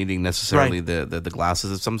without needing necessarily the glasses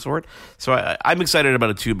of some sort. So I'm excited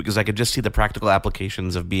about it too, because I could just see the practical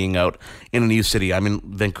applications of being out in a new city. I'm in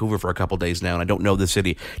Vancouver for a couple days now, and I don't know the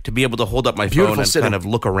city. To be able to hold up my phone and kind of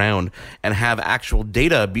look around and have actual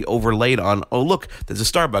data be overlaid on, oh, look, there's a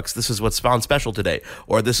Starbucks. This is what's found special today,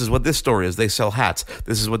 or this is what this store is. They sell hats.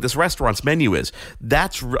 This is what this restaurant's menu is.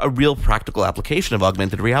 That's a real practical application of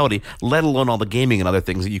augmented reality, let alone all the gaming and other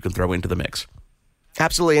things that you can throw into the mix.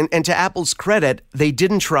 Absolutely, and to Apple's credit, they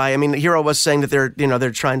didn't try. I mean, Hero was saying that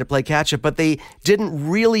they're trying to play catch up, but they didn't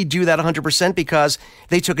really do that 100% because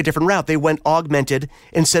they took a different route. They went augmented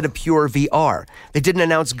instead of pure VR. They didn't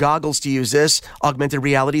announce goggles to use this. Augmented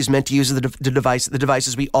reality is meant to use the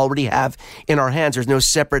devices we already have in our hands. There's no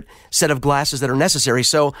separate set of glasses that are necessary.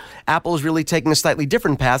 So Apple is really taking a slightly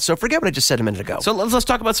different path. So forget what I just said a minute ago. So let's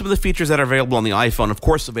talk about some of the features that are available on the iPhone. Of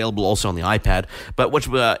course, available also on the iPad. But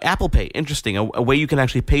Apple Pay, interesting, a way you can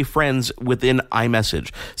actually pay friends within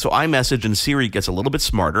iMessage. So iMessage and Siri gets a little bit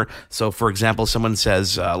smarter. So for example, someone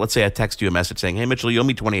says, let's say I text you a message saying, hey, Mitchell, you owe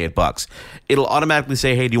me $28. It'll automatically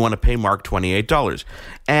say, hey, do you want to pay Mark $28?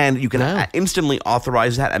 And you can instantly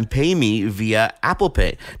authorize that and pay me via Apple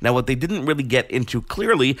Pay. Now, what they didn't really get into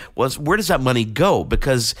clearly was, where does that money go?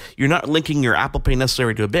 Because you're not linking your Apple Pay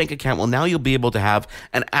necessarily to a bank account. Well, now you'll be able to have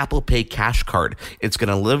an Apple Pay cash card. It's going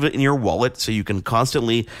to live in your wallet, so you can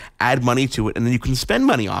constantly add money to it, and then you can spend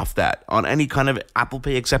money off that on any kind of Apple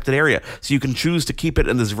Pay accepted area. So you can choose to keep it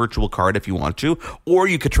in this virtual card if you want to, or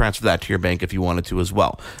you could transfer that to your bank if you wanted to as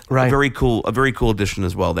well. Right. A very cool addition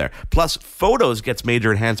as well there. Plus, Photos gets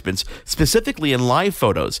major enhancements, specifically in live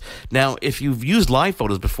photos. Now, if you've used live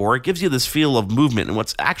photos before, it gives you this feel of movement, and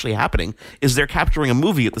what's actually happening is they're capturing a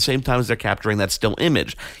movie at the same time as they're capturing that still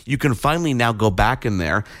image. You can finally now go back in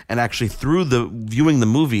there and actually, through the viewing the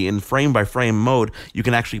movie in frame by frame mode, you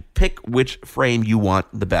can actually pick which frame you want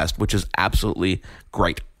the best, which is absolutely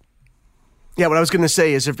great. Yeah, what I was going to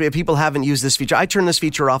say is if people haven't used this feature, I turned this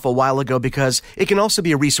feature off a while ago because it can also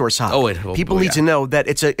be a resource hog. People need to know that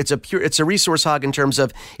it's a resource hog in terms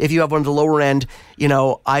of if you have one of the lower end,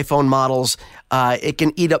 iPhone models, it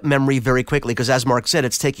can eat up memory very quickly because, as Mark said,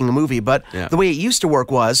 it's taking a movie. But the way it used to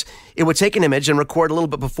work was it would take an image and record a little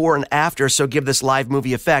bit before and after, so give this live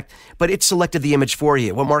movie effect, but it selected the image for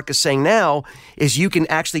you. What Mark is saying now is you can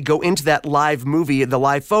actually go into that live movie, the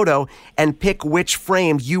live photo, and pick which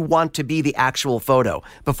frame you want to be the actual photo.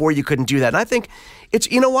 Before you couldn't do that. And I think it's,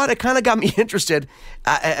 it kind of got me interested.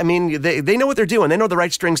 I mean, they know what they're doing. They know the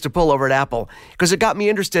right strings to pull over at Apple, because it got me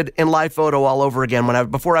interested in live photo all over again.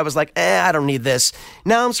 Before I was like, I don't need this.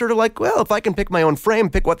 Now I'm sort of like, well, if I can pick my own frame,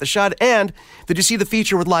 pick what the shot. And did you see the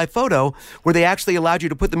feature with live photo where they actually allowed you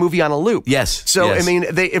to put the movie on a loop? Yes. So, yes. I mean,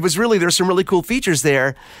 there's some really cool features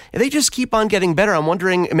there. And they just keep on getting better. I'm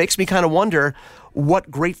wondering, it makes me kind of wonder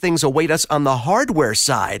what great things await us on the hardware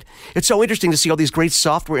side. It's so interesting to see all these great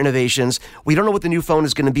software innovations. We don't know what the new phone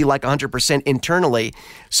is going to be like 100% internally.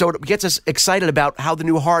 So it gets us excited about how the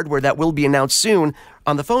new hardware that will be announced soon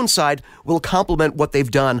on the phone side will complement what they've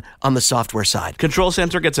done on the software side. Control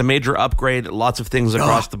Center gets a major upgrade, lots of things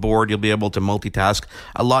across the board. You'll be able to multitask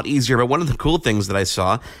a lot easier. But one of the cool things that I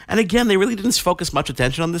saw, and again, they really didn't focus much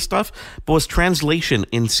attention on this stuff, but was translation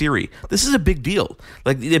in Siri. This is a big deal.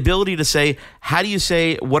 Like the ability to say, how do you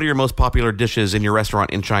say, what are your most popular dishes in your restaurant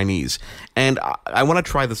in Chinese? And I want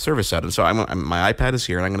to try the service out. And so my iPad is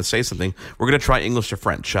here, and I'm going to say something. We're going to try English to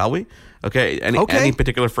French, shall we? Okay. Any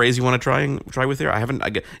particular phrase you want to try with here?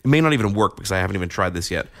 It may not even work because I haven't even tried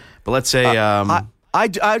this yet. But let's say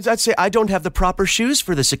I'd say I don't have the proper shoes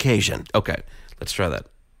for this occasion. Okay, let's try that.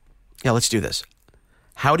 Yeah, let's do this.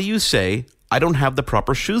 How do you say I don't have the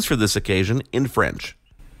proper shoes for this occasion in French?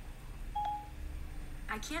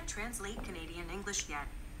 I can't translate Canadian English yet.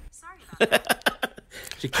 Sorry about that.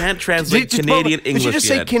 She can't translate Canadian English. Did you just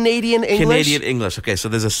yet. say Canadian English? Canadian English. Okay, so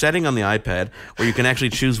there's a setting on the iPad where you can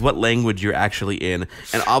actually choose what language you're actually in,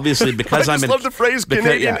 and obviously because I love the phrase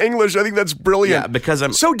Canadian English. I think that's brilliant. Yeah, because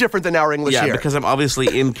I'm so different than our English here. Yeah, because I'm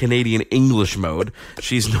obviously in Canadian English mode.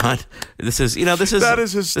 She's not. This is that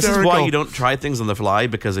is hysterical. This is why you don't try things on the fly,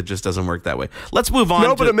 because it just doesn't work that way. Let's move on.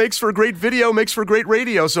 No, but it makes for great video, makes for great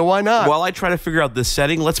radio. So why not? While I try to figure out this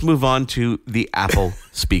setting, let's move on to the Apple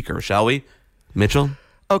speaker, shall we, Mitchell?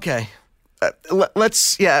 Okay.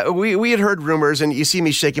 Let's, we had heard rumors, and you see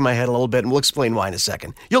me shaking my head a little bit, and we'll explain why in a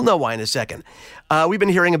second. You'll know why in a second. We've been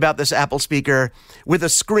hearing about this Apple speaker with a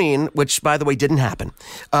screen, which, by the way, didn't happen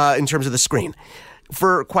in terms of the screen,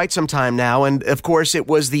 for quite some time now. And, of course, it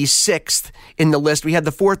was the 6th in the list. We had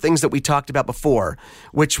the 4 things that we talked about before,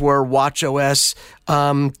 which were watchOS,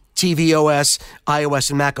 tvOS, iOS,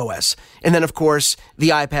 and macOS. And then, of course, the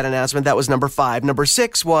iPad announcement, that was number 5. Number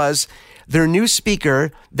 6 was their new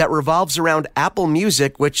speaker that revolves around Apple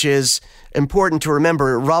Music, which is important to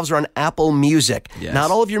remember. It revolves around Apple Music. Yes.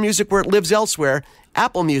 Not all of your music where it lives elsewhere,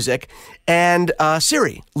 Apple Music, and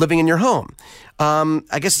Siri, living in your home.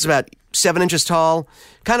 I guess it's about 7 inches tall,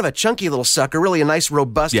 kind of a chunky little sucker, really a nice,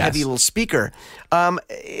 robust, heavy little speaker.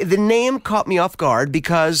 The name caught me off guard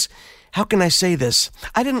because, how can I say this?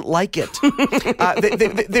 I didn't like it.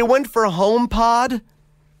 They went for a HomePod.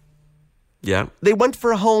 Yeah. They went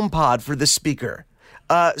for a HomePod for this speaker.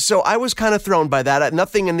 So I was kind of thrown by that.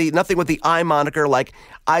 Nothing with the I moniker like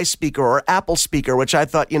iSpeaker or Apple Speaker, which I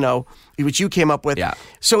thought, which you came up with. Yeah.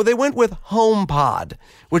 So they went with HomePod,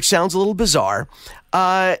 which sounds a little bizarre.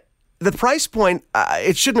 The price point,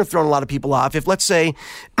 it shouldn't have thrown a lot of people off. If, let's say,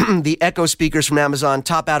 the Echo speakers from Amazon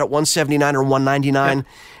top out at $179 or $199,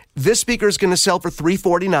 this speaker is going to sell for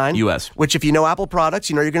 $349 US. Which, if you know Apple products,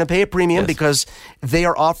 you're going to pay a premium because they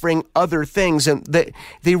are offering other things, and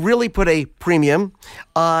they really put a premium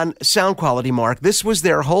on sound quality, Mark. This was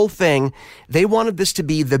their whole thing. They wanted this to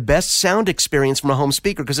be the best sound experience from a home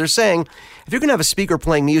speaker, because they're saying, if you're going to have a speaker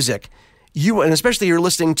playing music, and especially you're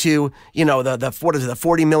listening to, the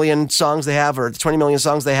 40 million songs they have, or the 20 million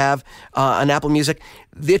songs they have on Apple Music,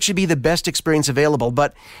 it should be the best experience available.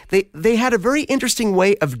 But they had a very interesting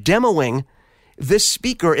way of demoing this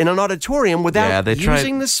speaker in an auditorium without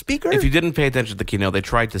using the speaker. If you didn't pay attention to the keynote, they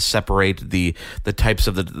tried to separate the types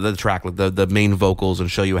of the track, like the main vocals, and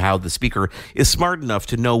show you how the speaker is smart enough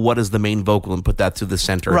to know what is the main vocal and put that to the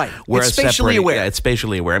center. Right. Whereas it's spatially aware. Yeah, it's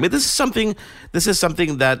spatially aware. I mean, this is something that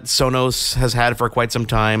Sonos has had for quite some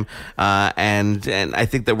time, and I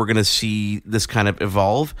think that we're going to see this kind of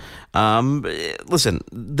evolve. Listen,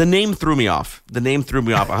 the name threw me off.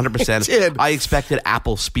 100%. It did. I expected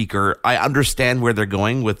Apple speaker. I understand where they're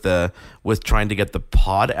going with trying to get the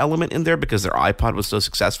pod element in there because their iPod was so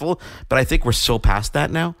successful, but I think we're so past that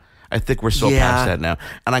now. And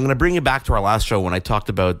I'm going to bring you back to our last show when I talked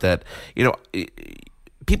about that,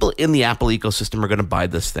 people in the Apple ecosystem are going to buy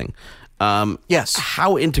this thing. Yes.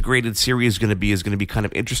 How integrated Siri is going to be kind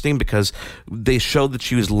of interesting, because they showed that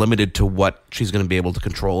she was limited to what she's going to be able to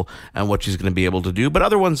control and what she's going to be able to do, but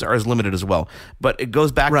other ones are as limited as well. But it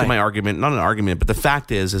goes back to my argument, not an argument, but the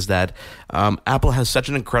fact is that Apple has such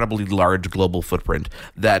an incredibly large global footprint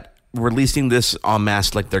that releasing this en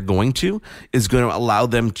masse like they're going to is going to allow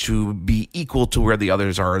them to be equal to where the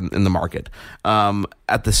others are in the market.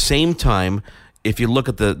 At the same time, if you look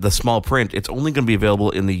at the small print, it's only going to be available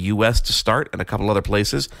in the U.S. to start and a couple other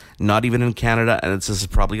places, not even in Canada, and this is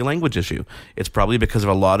probably a language issue. It's probably because of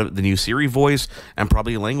a lot of the new Siri voice and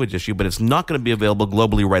probably a language issue, but it's not going to be available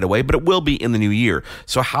globally right away, but it will be in the new year.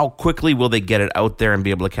 So how quickly will they get it out there and be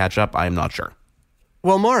able to catch up? I'm not sure.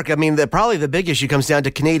 Well, Mark, I mean, probably the big issue comes down to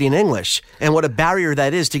Canadian English and what a barrier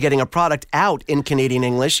that is to getting a product out in Canadian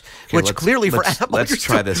English, which clearly for Apple... Let's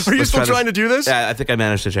try this. Are you still trying to do this? Yeah, I think I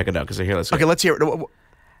managed to check it out. Let's hear Okay, let's hear it.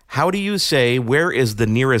 How do you say, where is the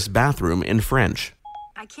nearest bathroom in French?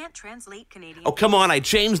 I can't translate Canadian. Oh, come on, I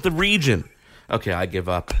changed the region. Okay, I give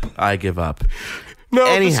up. No,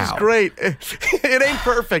 Anyhow. This is great. It ain't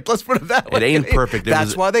perfect. Let's put it that way. It ain't perfect.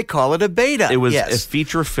 That's why they call it a beta. It was a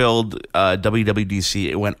feature-filled WWDC.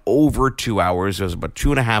 It went over 2 hours. It was about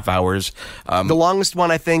 2.5 hours. The longest one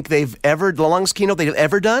I think the longest keynote they've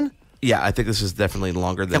ever done? Yeah, I think this is definitely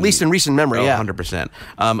longer than... At least in recent memory, 100%.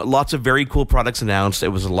 Lots of very cool products announced. It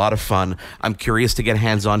was a lot of fun. I'm curious to get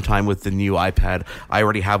hands-on time with the new iPad. I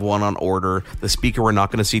already have one on order. The speaker we're not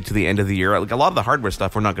going to see till the end of the year. Like a lot of the hardware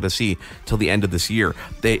stuff we're not going to see till the end of this year.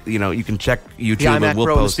 You can check YouTube. The iMac and we'll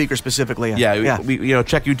Pro post. And the speaker specifically. Check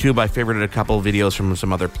YouTube. I favorited a couple of videos from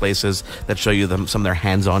some other places that show you some of their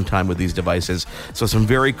hands-on time with these devices. So some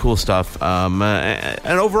very cool stuff. And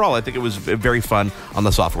overall, I think it was very fun on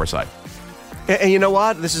the software side. And you know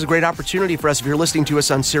what? This is a great opportunity for us. If you're listening to us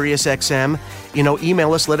on Sirius XM,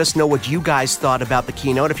 email us. Let us know what you guys thought about the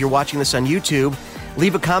keynote. If you're watching this on YouTube,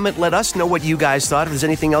 leave a comment. Let us know what you guys thought. If there's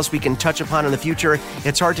anything else we can touch upon in the future,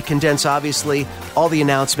 it's hard to condense, obviously, all the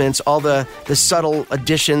announcements, all the subtle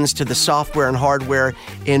additions to the software and hardware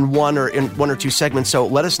in one or two segments. So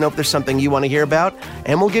let us know if there's something you want to hear about,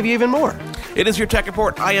 and we'll give you even more. It is Your Tech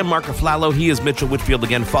Report. I am Mark Aflalo. He is Mitchell Whitfield.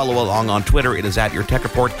 Again, follow along on Twitter. It is at Your Tech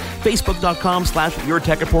Report. Facebook.com/Your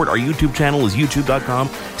Tech Report. Our YouTube channel is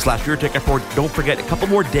YouTube.com/Your Tech Report. Don't forget, a couple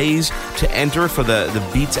more days to enter for the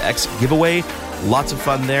Beats X giveaway. Lots of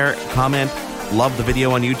fun there. Comment. Love the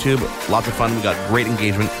video on YouTube. Lots of fun. We got great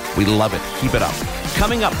engagement. We love it. Keep it up.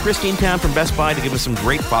 Coming up, Christine Tam from Best Buy to give us some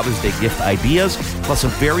great Father's Day gift ideas, plus a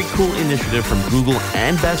very cool initiative from Google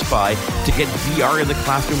and Best Buy to get VR in the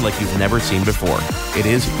classroom like you've never seen before. It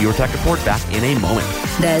is Your Tech Report, back in a moment.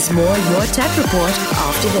 There's more Your Tech Report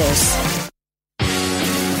after this.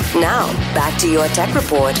 Now, back to Your Tech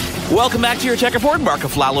Report. Welcome back to Your Tech Report. Mark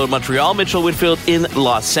Aflalo in Montreal, Mitchell Whitfield in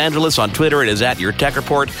Los Angeles. On Twitter, it is at Your Tech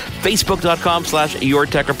Report, Facebook.com/Your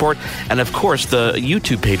Tech Report, and of course, the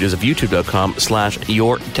YouTube pages of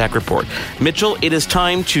YouTube.com/Your Tech Report. Mitchell, it is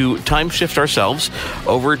time to time shift ourselves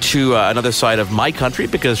over to another side of my country,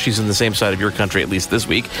 because she's in the same side of your country, at least this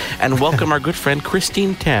week, and welcome our good friend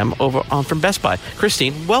Christine Tam over on from Best Buy.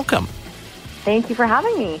 Christine, welcome. Thank you for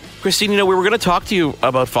having me. Christine, we were going to talk to you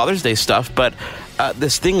about Father's Day stuff, but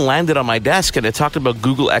this thing landed on my desk, and it talked about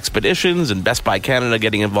Google Expeditions and Best Buy Canada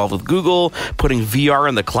getting involved with Google, putting VR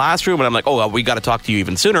in the classroom, and I'm like, we got to talk to you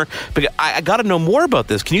even sooner. But I got to know more about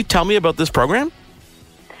this. Can you tell me about this program?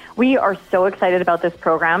 We are so excited about this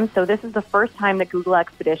program. So this is the first time that Google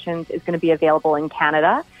Expeditions is going to be available in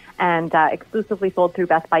Canada and exclusively sold through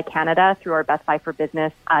Best Buy Canada through our Best Buy for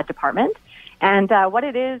Business department. And what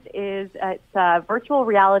it is it's virtual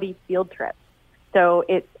reality field trips. So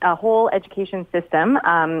it's a whole education system.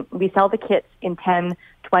 We sell the kits in 10,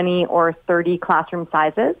 20, or 30 classroom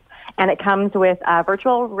sizes, and it comes with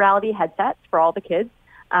virtual reality headsets for all the kids,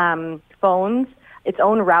 phones, its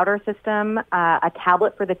own router system, a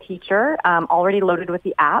tablet for the teacher, already loaded with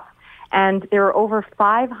the app, and there are over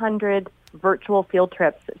 500 virtual field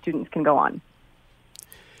trips that students can go on.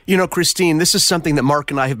 Christine, this is something that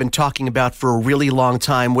Mark and I have been talking about for a really long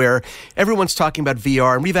time, where everyone's talking about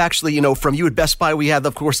VR. And we've actually, from you at Best Buy, we have,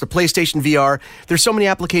 of course, the PlayStation VR. There's so many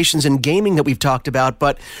applications in gaming that we've talked about.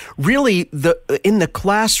 But really, in the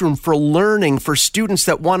classroom for learning, for students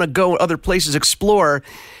that want to go other places, explore,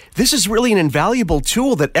 this is really an invaluable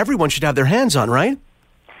tool that everyone should have their hands on, right?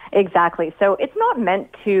 Exactly. So it's not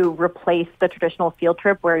meant to replace the traditional field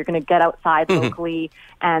trip where you're going to get outside locally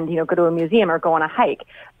and, go to a museum or go on a hike.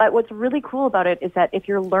 But what's really cool about it is that if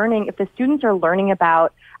the students are learning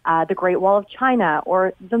about the Great Wall of China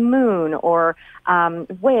or the moon or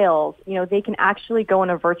whales, they can actually go on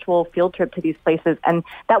a virtual field trip to these places. And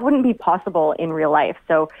that wouldn't be possible in real life.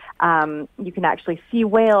 So you can actually see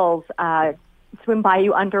whales, swim by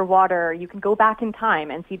you underwater. You can go back in time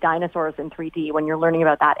and see dinosaurs in 3D when you're learning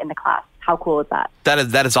about that in the class. How cool is that?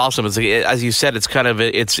 That is awesome. As you said, it's kind of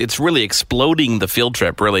it's really exploding the field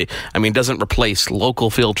trip. Really, it doesn't replace local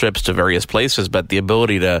field trips to various places, but the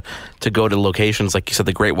ability to go to locations like you said,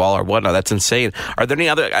 the Great Wall or whatnot. That's insane. Are there any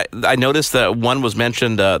other? I noticed that one was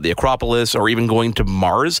mentioned, the Acropolis, or even going to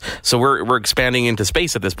Mars. So we're expanding into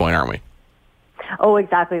space at this point, aren't we? Oh,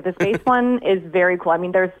 exactly. The space one is very cool.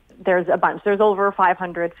 There's a bunch. There's over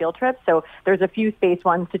 500 field trips, so there's a few space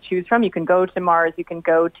ones to choose from. You can go to Mars, you can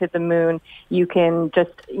go to the moon, you can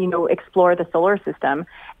just, explore the solar system.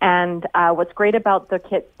 And what's great about the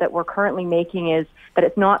kits that we're currently making is that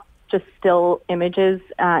it's not just still images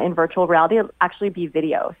in virtual reality. It'll actually be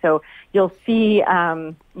video. So you'll see,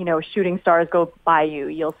 shooting stars go by you.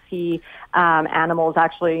 You'll see animals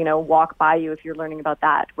actually, walk by you if you're learning about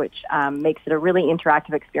that, which makes it a really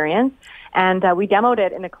interactive experience. And we demoed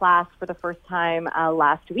it in a class for the first time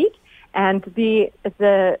last week, and it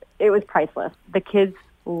was priceless. The kids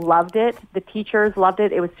loved it. The teachers loved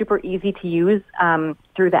it. It was super easy to use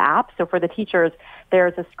through the app. So for the teachers,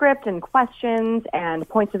 there's a script and questions and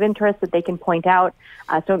points of interest that they can point out.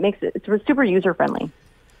 So it's super user-friendly.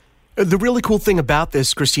 The really cool thing about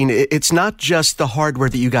this, Christine, it's not just the hardware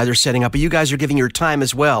that you guys are setting up, but you guys are giving your time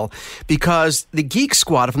as well, because the Geek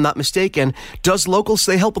Squad, if I'm not mistaken,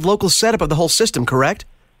 they help with local setup of the whole system, correct?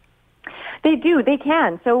 They do. They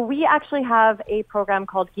can. So we actually have a program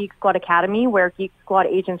called Geek Squad Academy, where Geek Squad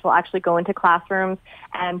agents will actually go into classrooms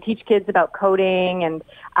and teach kids about coding and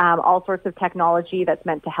all sorts of technology that's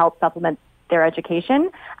meant to help supplement their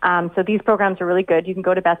education. So these programs are really good. You can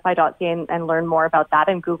go to bestbuy.ca and learn more about that,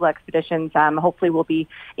 and Google Expeditions hopefully will be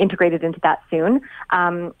integrated into that soon.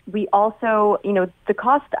 We also, the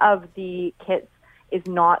cost of the kits is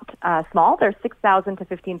not small. They're $6,000 to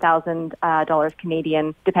 $15,000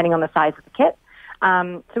 Canadian, depending on the size of the kit.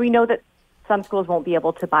 So we know that some schools won't be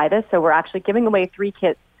able to buy this, so we're actually giving away 3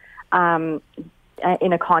 kits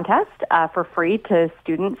in a contest for free to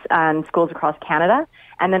students and schools across Canada.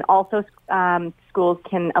 And then also schools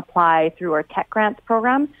can apply through our Tech Grants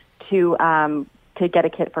program to get a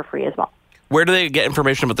kit for free as well. Where do they get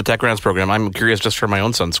information about the Tech Grants program? I'm curious just for my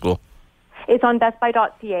own son's school. It's on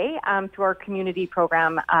bestbuy.ca through our community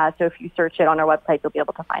program. So if you search it on our website, you'll be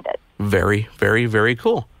able to find it. Very, very, very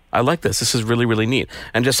cool. I like this. This is really, really neat.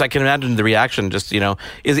 And just I can imagine the reaction. Just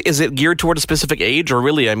is it geared toward a specific age, or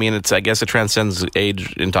really? I mean, I guess it transcends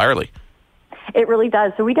age entirely. It really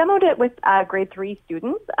does. So we demoed it with grade 3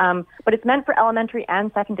 students, but it's meant for elementary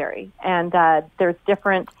and secondary. And there's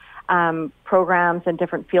different programs and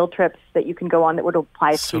different field trips that you can go on that would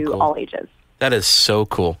apply to all ages. That is so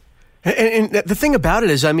cool. And the thing about it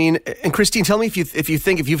is, I mean, and Christine, tell me if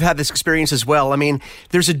you've had this experience as well. I mean,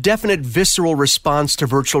 there's a definite visceral response to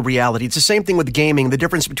virtual reality. It's the same thing with gaming. The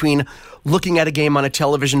difference between looking at a game on a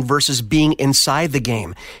television versus being inside the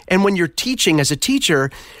game. And when you're teaching as a teacher,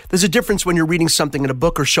 there's a difference when you're reading something in a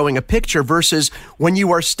book or showing a picture versus when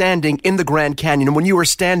you are standing in the Grand Canyon and when you are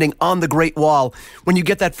standing on the Great Wall. When you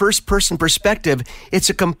get that first-person perspective, it's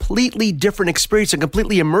a completely different experience, a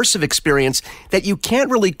completely immersive experience that you can't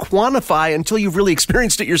really quantify until you've really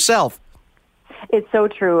experienced it yourself. It's so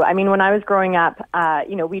true. I mean, when I was growing up,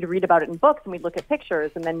 we'd read about it in books and we'd look at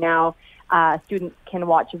pictures, and then now students can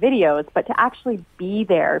watch videos. But to actually be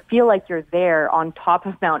there, feel like you're there on top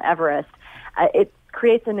of Mount Everest, it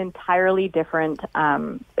creates an entirely different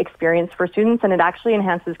experience for students, and it actually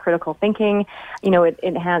enhances critical thinking. It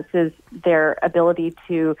enhances their ability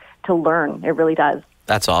to learn. It really does.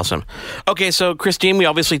 That's awesome. Okay, so Christine, we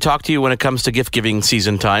obviously talk to you when it comes to gift-giving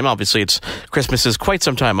season time. Obviously, Christmas is quite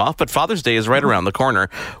some time off, but Father's Day is right around the corner.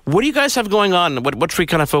 What do you guys have going on? What should we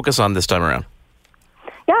kind of focus on this time around?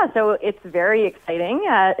 Yeah, so it's very exciting.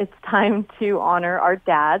 It's time to honor our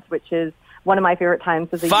dads, which is one of my favorite times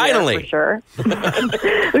of the year, for sure.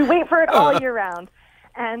 We wait for it all year round.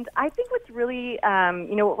 And I think what's really,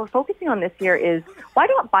 what we're focusing on this year is why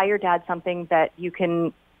not buy your dad something that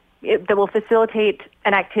that will facilitate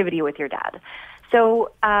an activity with your dad.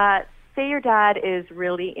 So say your dad is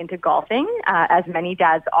really into golfing, as many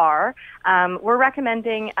dads are. We're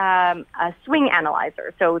recommending a swing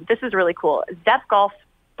analyzer. So this is really cool. Depth Golf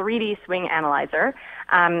 3D swing analyzer.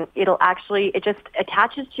 It just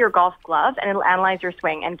attaches to your golf glove, and it'll analyze your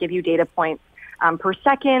swing and give you data points per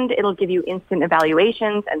second. It'll give you instant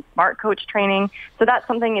evaluations and smart coach training. So that's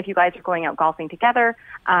something, if you guys are going out golfing together,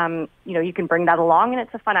 you can bring that along, and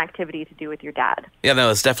it's a fun activity to do with your dad. Yeah, no,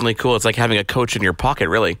 it's definitely cool. It's like having a coach in your pocket,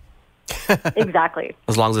 really. Exactly.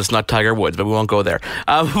 As long as it's not Tiger Woods, but we won't go there.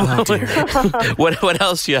 What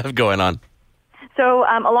else do you have going on? So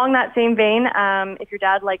along that same vein, if your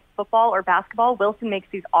dad likes football or basketball, Wilson makes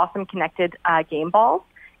these awesome connected game balls.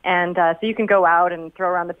 And so you can go out and throw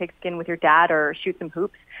around the pigskin with your dad or shoot some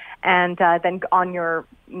hoops. And then on your,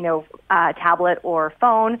 tablet or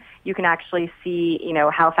phone, you can actually see,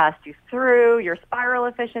 how fast you threw, your spiral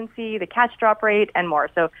efficiency, the catch drop rate, and more.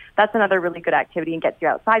 So that's another really good activity and gets you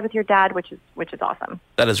outside with your dad, which is awesome.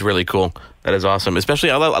 That is really cool. That is awesome.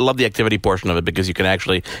 Especially, I love the activity portion of it because you can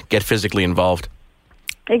actually get physically involved.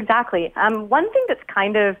 Exactly. One thing that's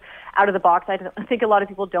kind of out of the box, I think a lot of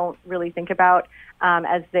people don't really think about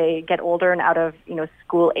as they get older and out of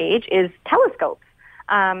school age, is telescopes.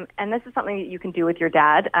 And this is something that you can do with your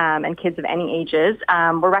dad and kids of any ages.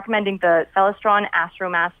 We're recommending the Celestron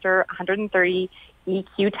AstroMaster 130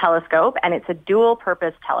 EQ telescope, and it's a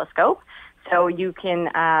dual-purpose telescope. So you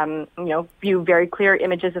can, view very clear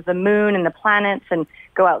images of the moon and the planets and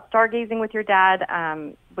go out stargazing with your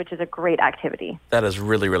dad, which is a great activity. That is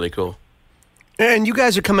really, really cool. And you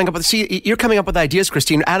guys are coming up with ideas,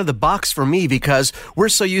 Christine, out of the box for me, because we're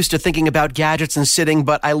so used to thinking about gadgets and sitting,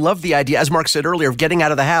 but I love the idea, as Mark said earlier, of getting out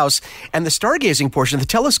of the house. And the stargazing portion, the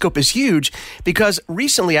telescope is huge, because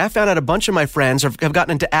recently I found out a bunch of my friends have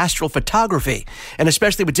gotten into astrophotography, and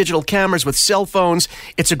especially with digital cameras, with cell phones.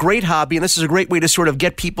 It's a great hobby, and this is a great way to sort of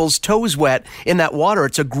get people's toes wet in that water.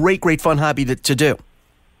 It's a great, great fun hobby to do.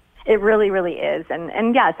 It really, really is.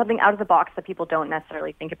 And yeah, something out of the box that people don't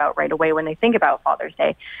necessarily think about right away when they think about Father's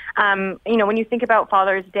Day. When you think about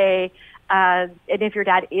Father's Day, and if your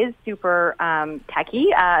dad is super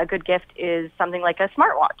techie, a good gift is something like a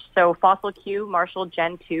smartwatch. So Fossil Q Marshall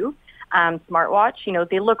Gen 2 smartwatch.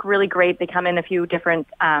 They look really great. They come in a few different,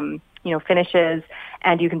 finishes,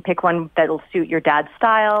 and you can pick one that'll suit your dad's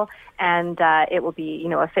style. And it will be,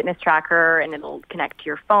 a fitness tracker, and it'll connect to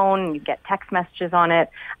your phone, and you get text messages on it.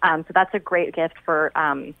 So that's a great gift for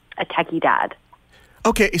a techie dad.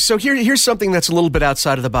 Okay, so here's something that's a little bit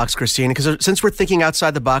outside of the box, Christine, because since we're thinking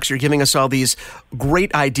outside the box, you're giving us all these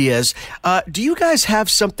great ideas. Do you guys have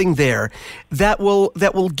something there that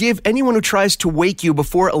will give anyone who tries to wake you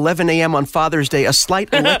before 11 a.m. on Father's Day a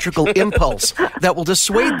slight electrical impulse that will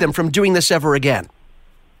dissuade them from doing this ever again?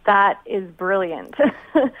 That is brilliant.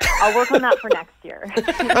 I'll work on that for next year.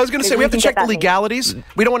 I was going to say, we have to check the legalities.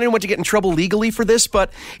 We don't want anyone to get in trouble legally for this, but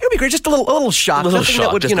it would be great. Just a little shock. Nothing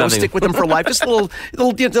that would, stick with them for life. Just a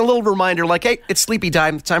little reminder like, hey, it's sleepy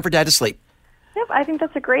time. It's time for Dad to sleep. Yep, I think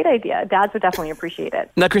that's a great idea. Dads would definitely appreciate it.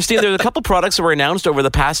 Now, Christine, there's a couple products that were announced over the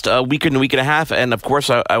past week and a half, and of course,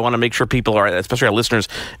 I want to make sure people, especially our listeners,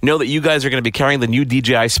 know that you guys are going to be carrying the new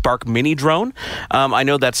DJI Spark Mini drone. I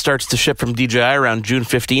know that starts to ship from DJI around June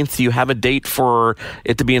 15th. Do you have a date for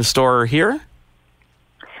it to be in store here?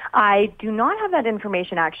 I do not have that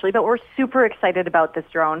information, actually, but we're super excited about this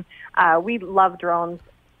drone. We love drones.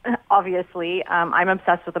 Obviously, I'm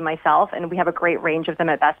obsessed with them myself, and we have a great range of them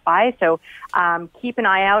at Best Buy. So keep an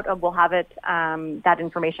eye out. We'll have that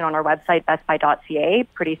information on our website, bestbuy.ca,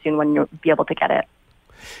 pretty soon when you'll be able to get it.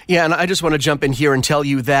 Yeah, and I just want to jump in here and tell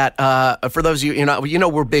you that for those of you,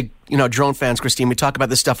 we're big, drone fans, Christine. We talk about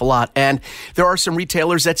this stuff a lot, and there are some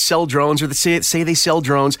retailers that sell drones or that say they sell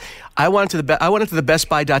drones. I went to the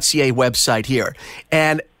bestbuy.ca website here,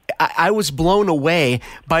 and I was blown away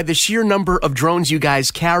by the sheer number of drones you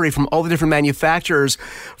guys carry from all the different manufacturers,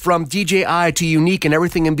 from DJI to Unique and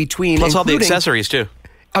everything in between. Plus all the accessories, too.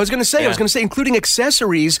 I was going to say, including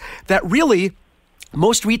accessories that really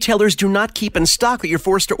most retailers do not keep in stock that you're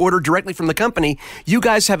forced to order directly from the company. You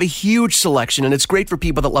guys have a huge selection, and it's great for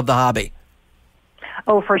people that love the hobby.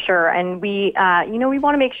 Oh, for sure. And we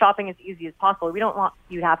want to make shopping as easy as possible. We don't want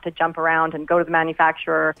you to have to jump around and go to the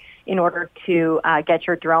manufacturer in order to get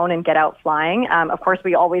your drone and get out flying. Of course,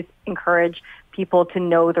 we always encourage people to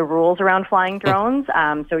know the rules around flying drones.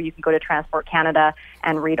 So you can go to Transport Canada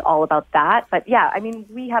and read all about that. But yeah,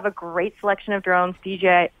 we have a great selection of drones,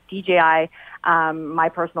 DJI, my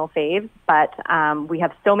personal faves, but we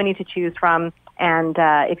have so many to choose from. And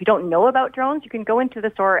if you don't know about drones, you can go into the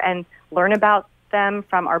store and learn about them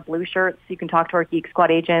from our blue shirts. You can talk to our Geek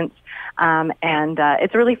Squad agents, and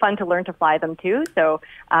it's really fun to learn to fly them too. So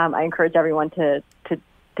I encourage everyone to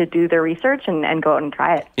do their research and go out and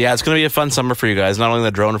try it. Yeah, it's going to be a fun summer for you guys. Not only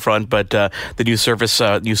the drone front, but the new Surface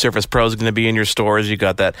Pro is going to be in your stores. You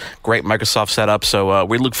got that great Microsoft setup. So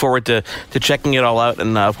we look forward to checking it all out,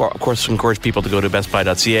 and of course encourage people to go to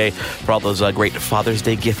bestbuy.ca for all those great Father's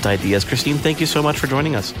Day gift ideas. Christine, thank you so much for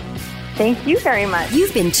joining us. Thank you very much.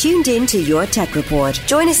 You've been tuned in to Your Tech Report.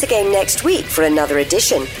 Join us again next week for another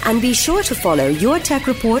edition. And be sure to follow Your Tech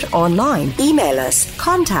Report online. Email us,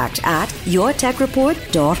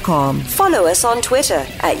 contact@yourtechreport.com. Follow us on Twitter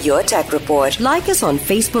 @YourTechReport. Like us on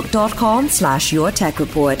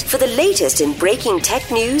Facebook.com/YourTechReport for the latest in breaking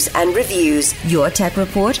tech news and reviews.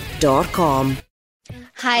 YourTechReport.com.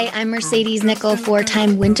 Hi, I'm Mercedes Nichol,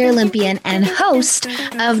 4-time Winter Olympian and host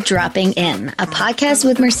of Dropping In, a podcast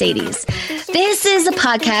with Mercedes. This is a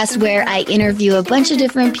podcast where I interview a bunch of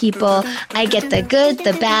different people. I get the good,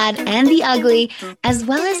 the bad, and the ugly, as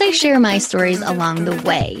well as I share my stories along the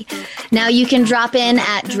way. Now you can drop in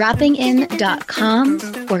at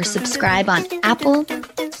droppingin.com or subscribe on Apple,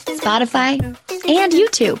 Spotify, and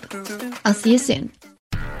YouTube. I'll see you soon.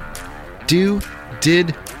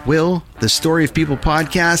 Will, the Story of People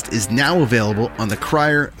podcast is now available on the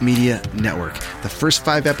Crier Media Network. The first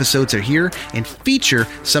 5 episodes are here and feature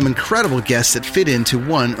some incredible guests that fit into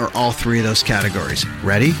one or all 3 of those categories.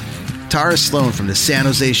 Ready? Tara Sloan from the San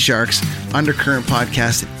Jose Sharks Undercurrent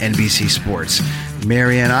podcast at NBC Sports.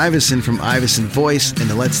 Marianne Iveson from Iveson Voice and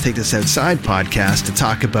the Let's Take This Outside podcast to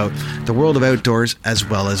talk about the world of outdoors as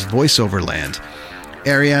well as voiceover land.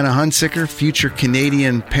 Ariana Hunsicker, future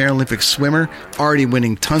Canadian Paralympic swimmer, already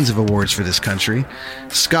winning tons of awards for this country.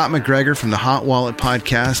 Scott McGregor from the Hot Wallet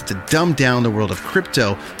podcast to dumb down the world of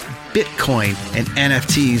crypto, Bitcoin, and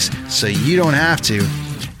NFTs so you don't have to.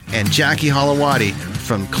 And Jackie Holowati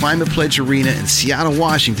from Climate Pledge Arena in Seattle,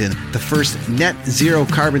 Washington, the first net zero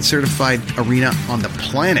carbon certified arena on the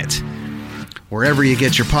planet. Wherever you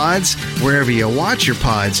get your pods, wherever you watch your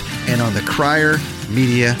pods, and on the Crier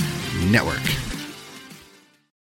Media Network.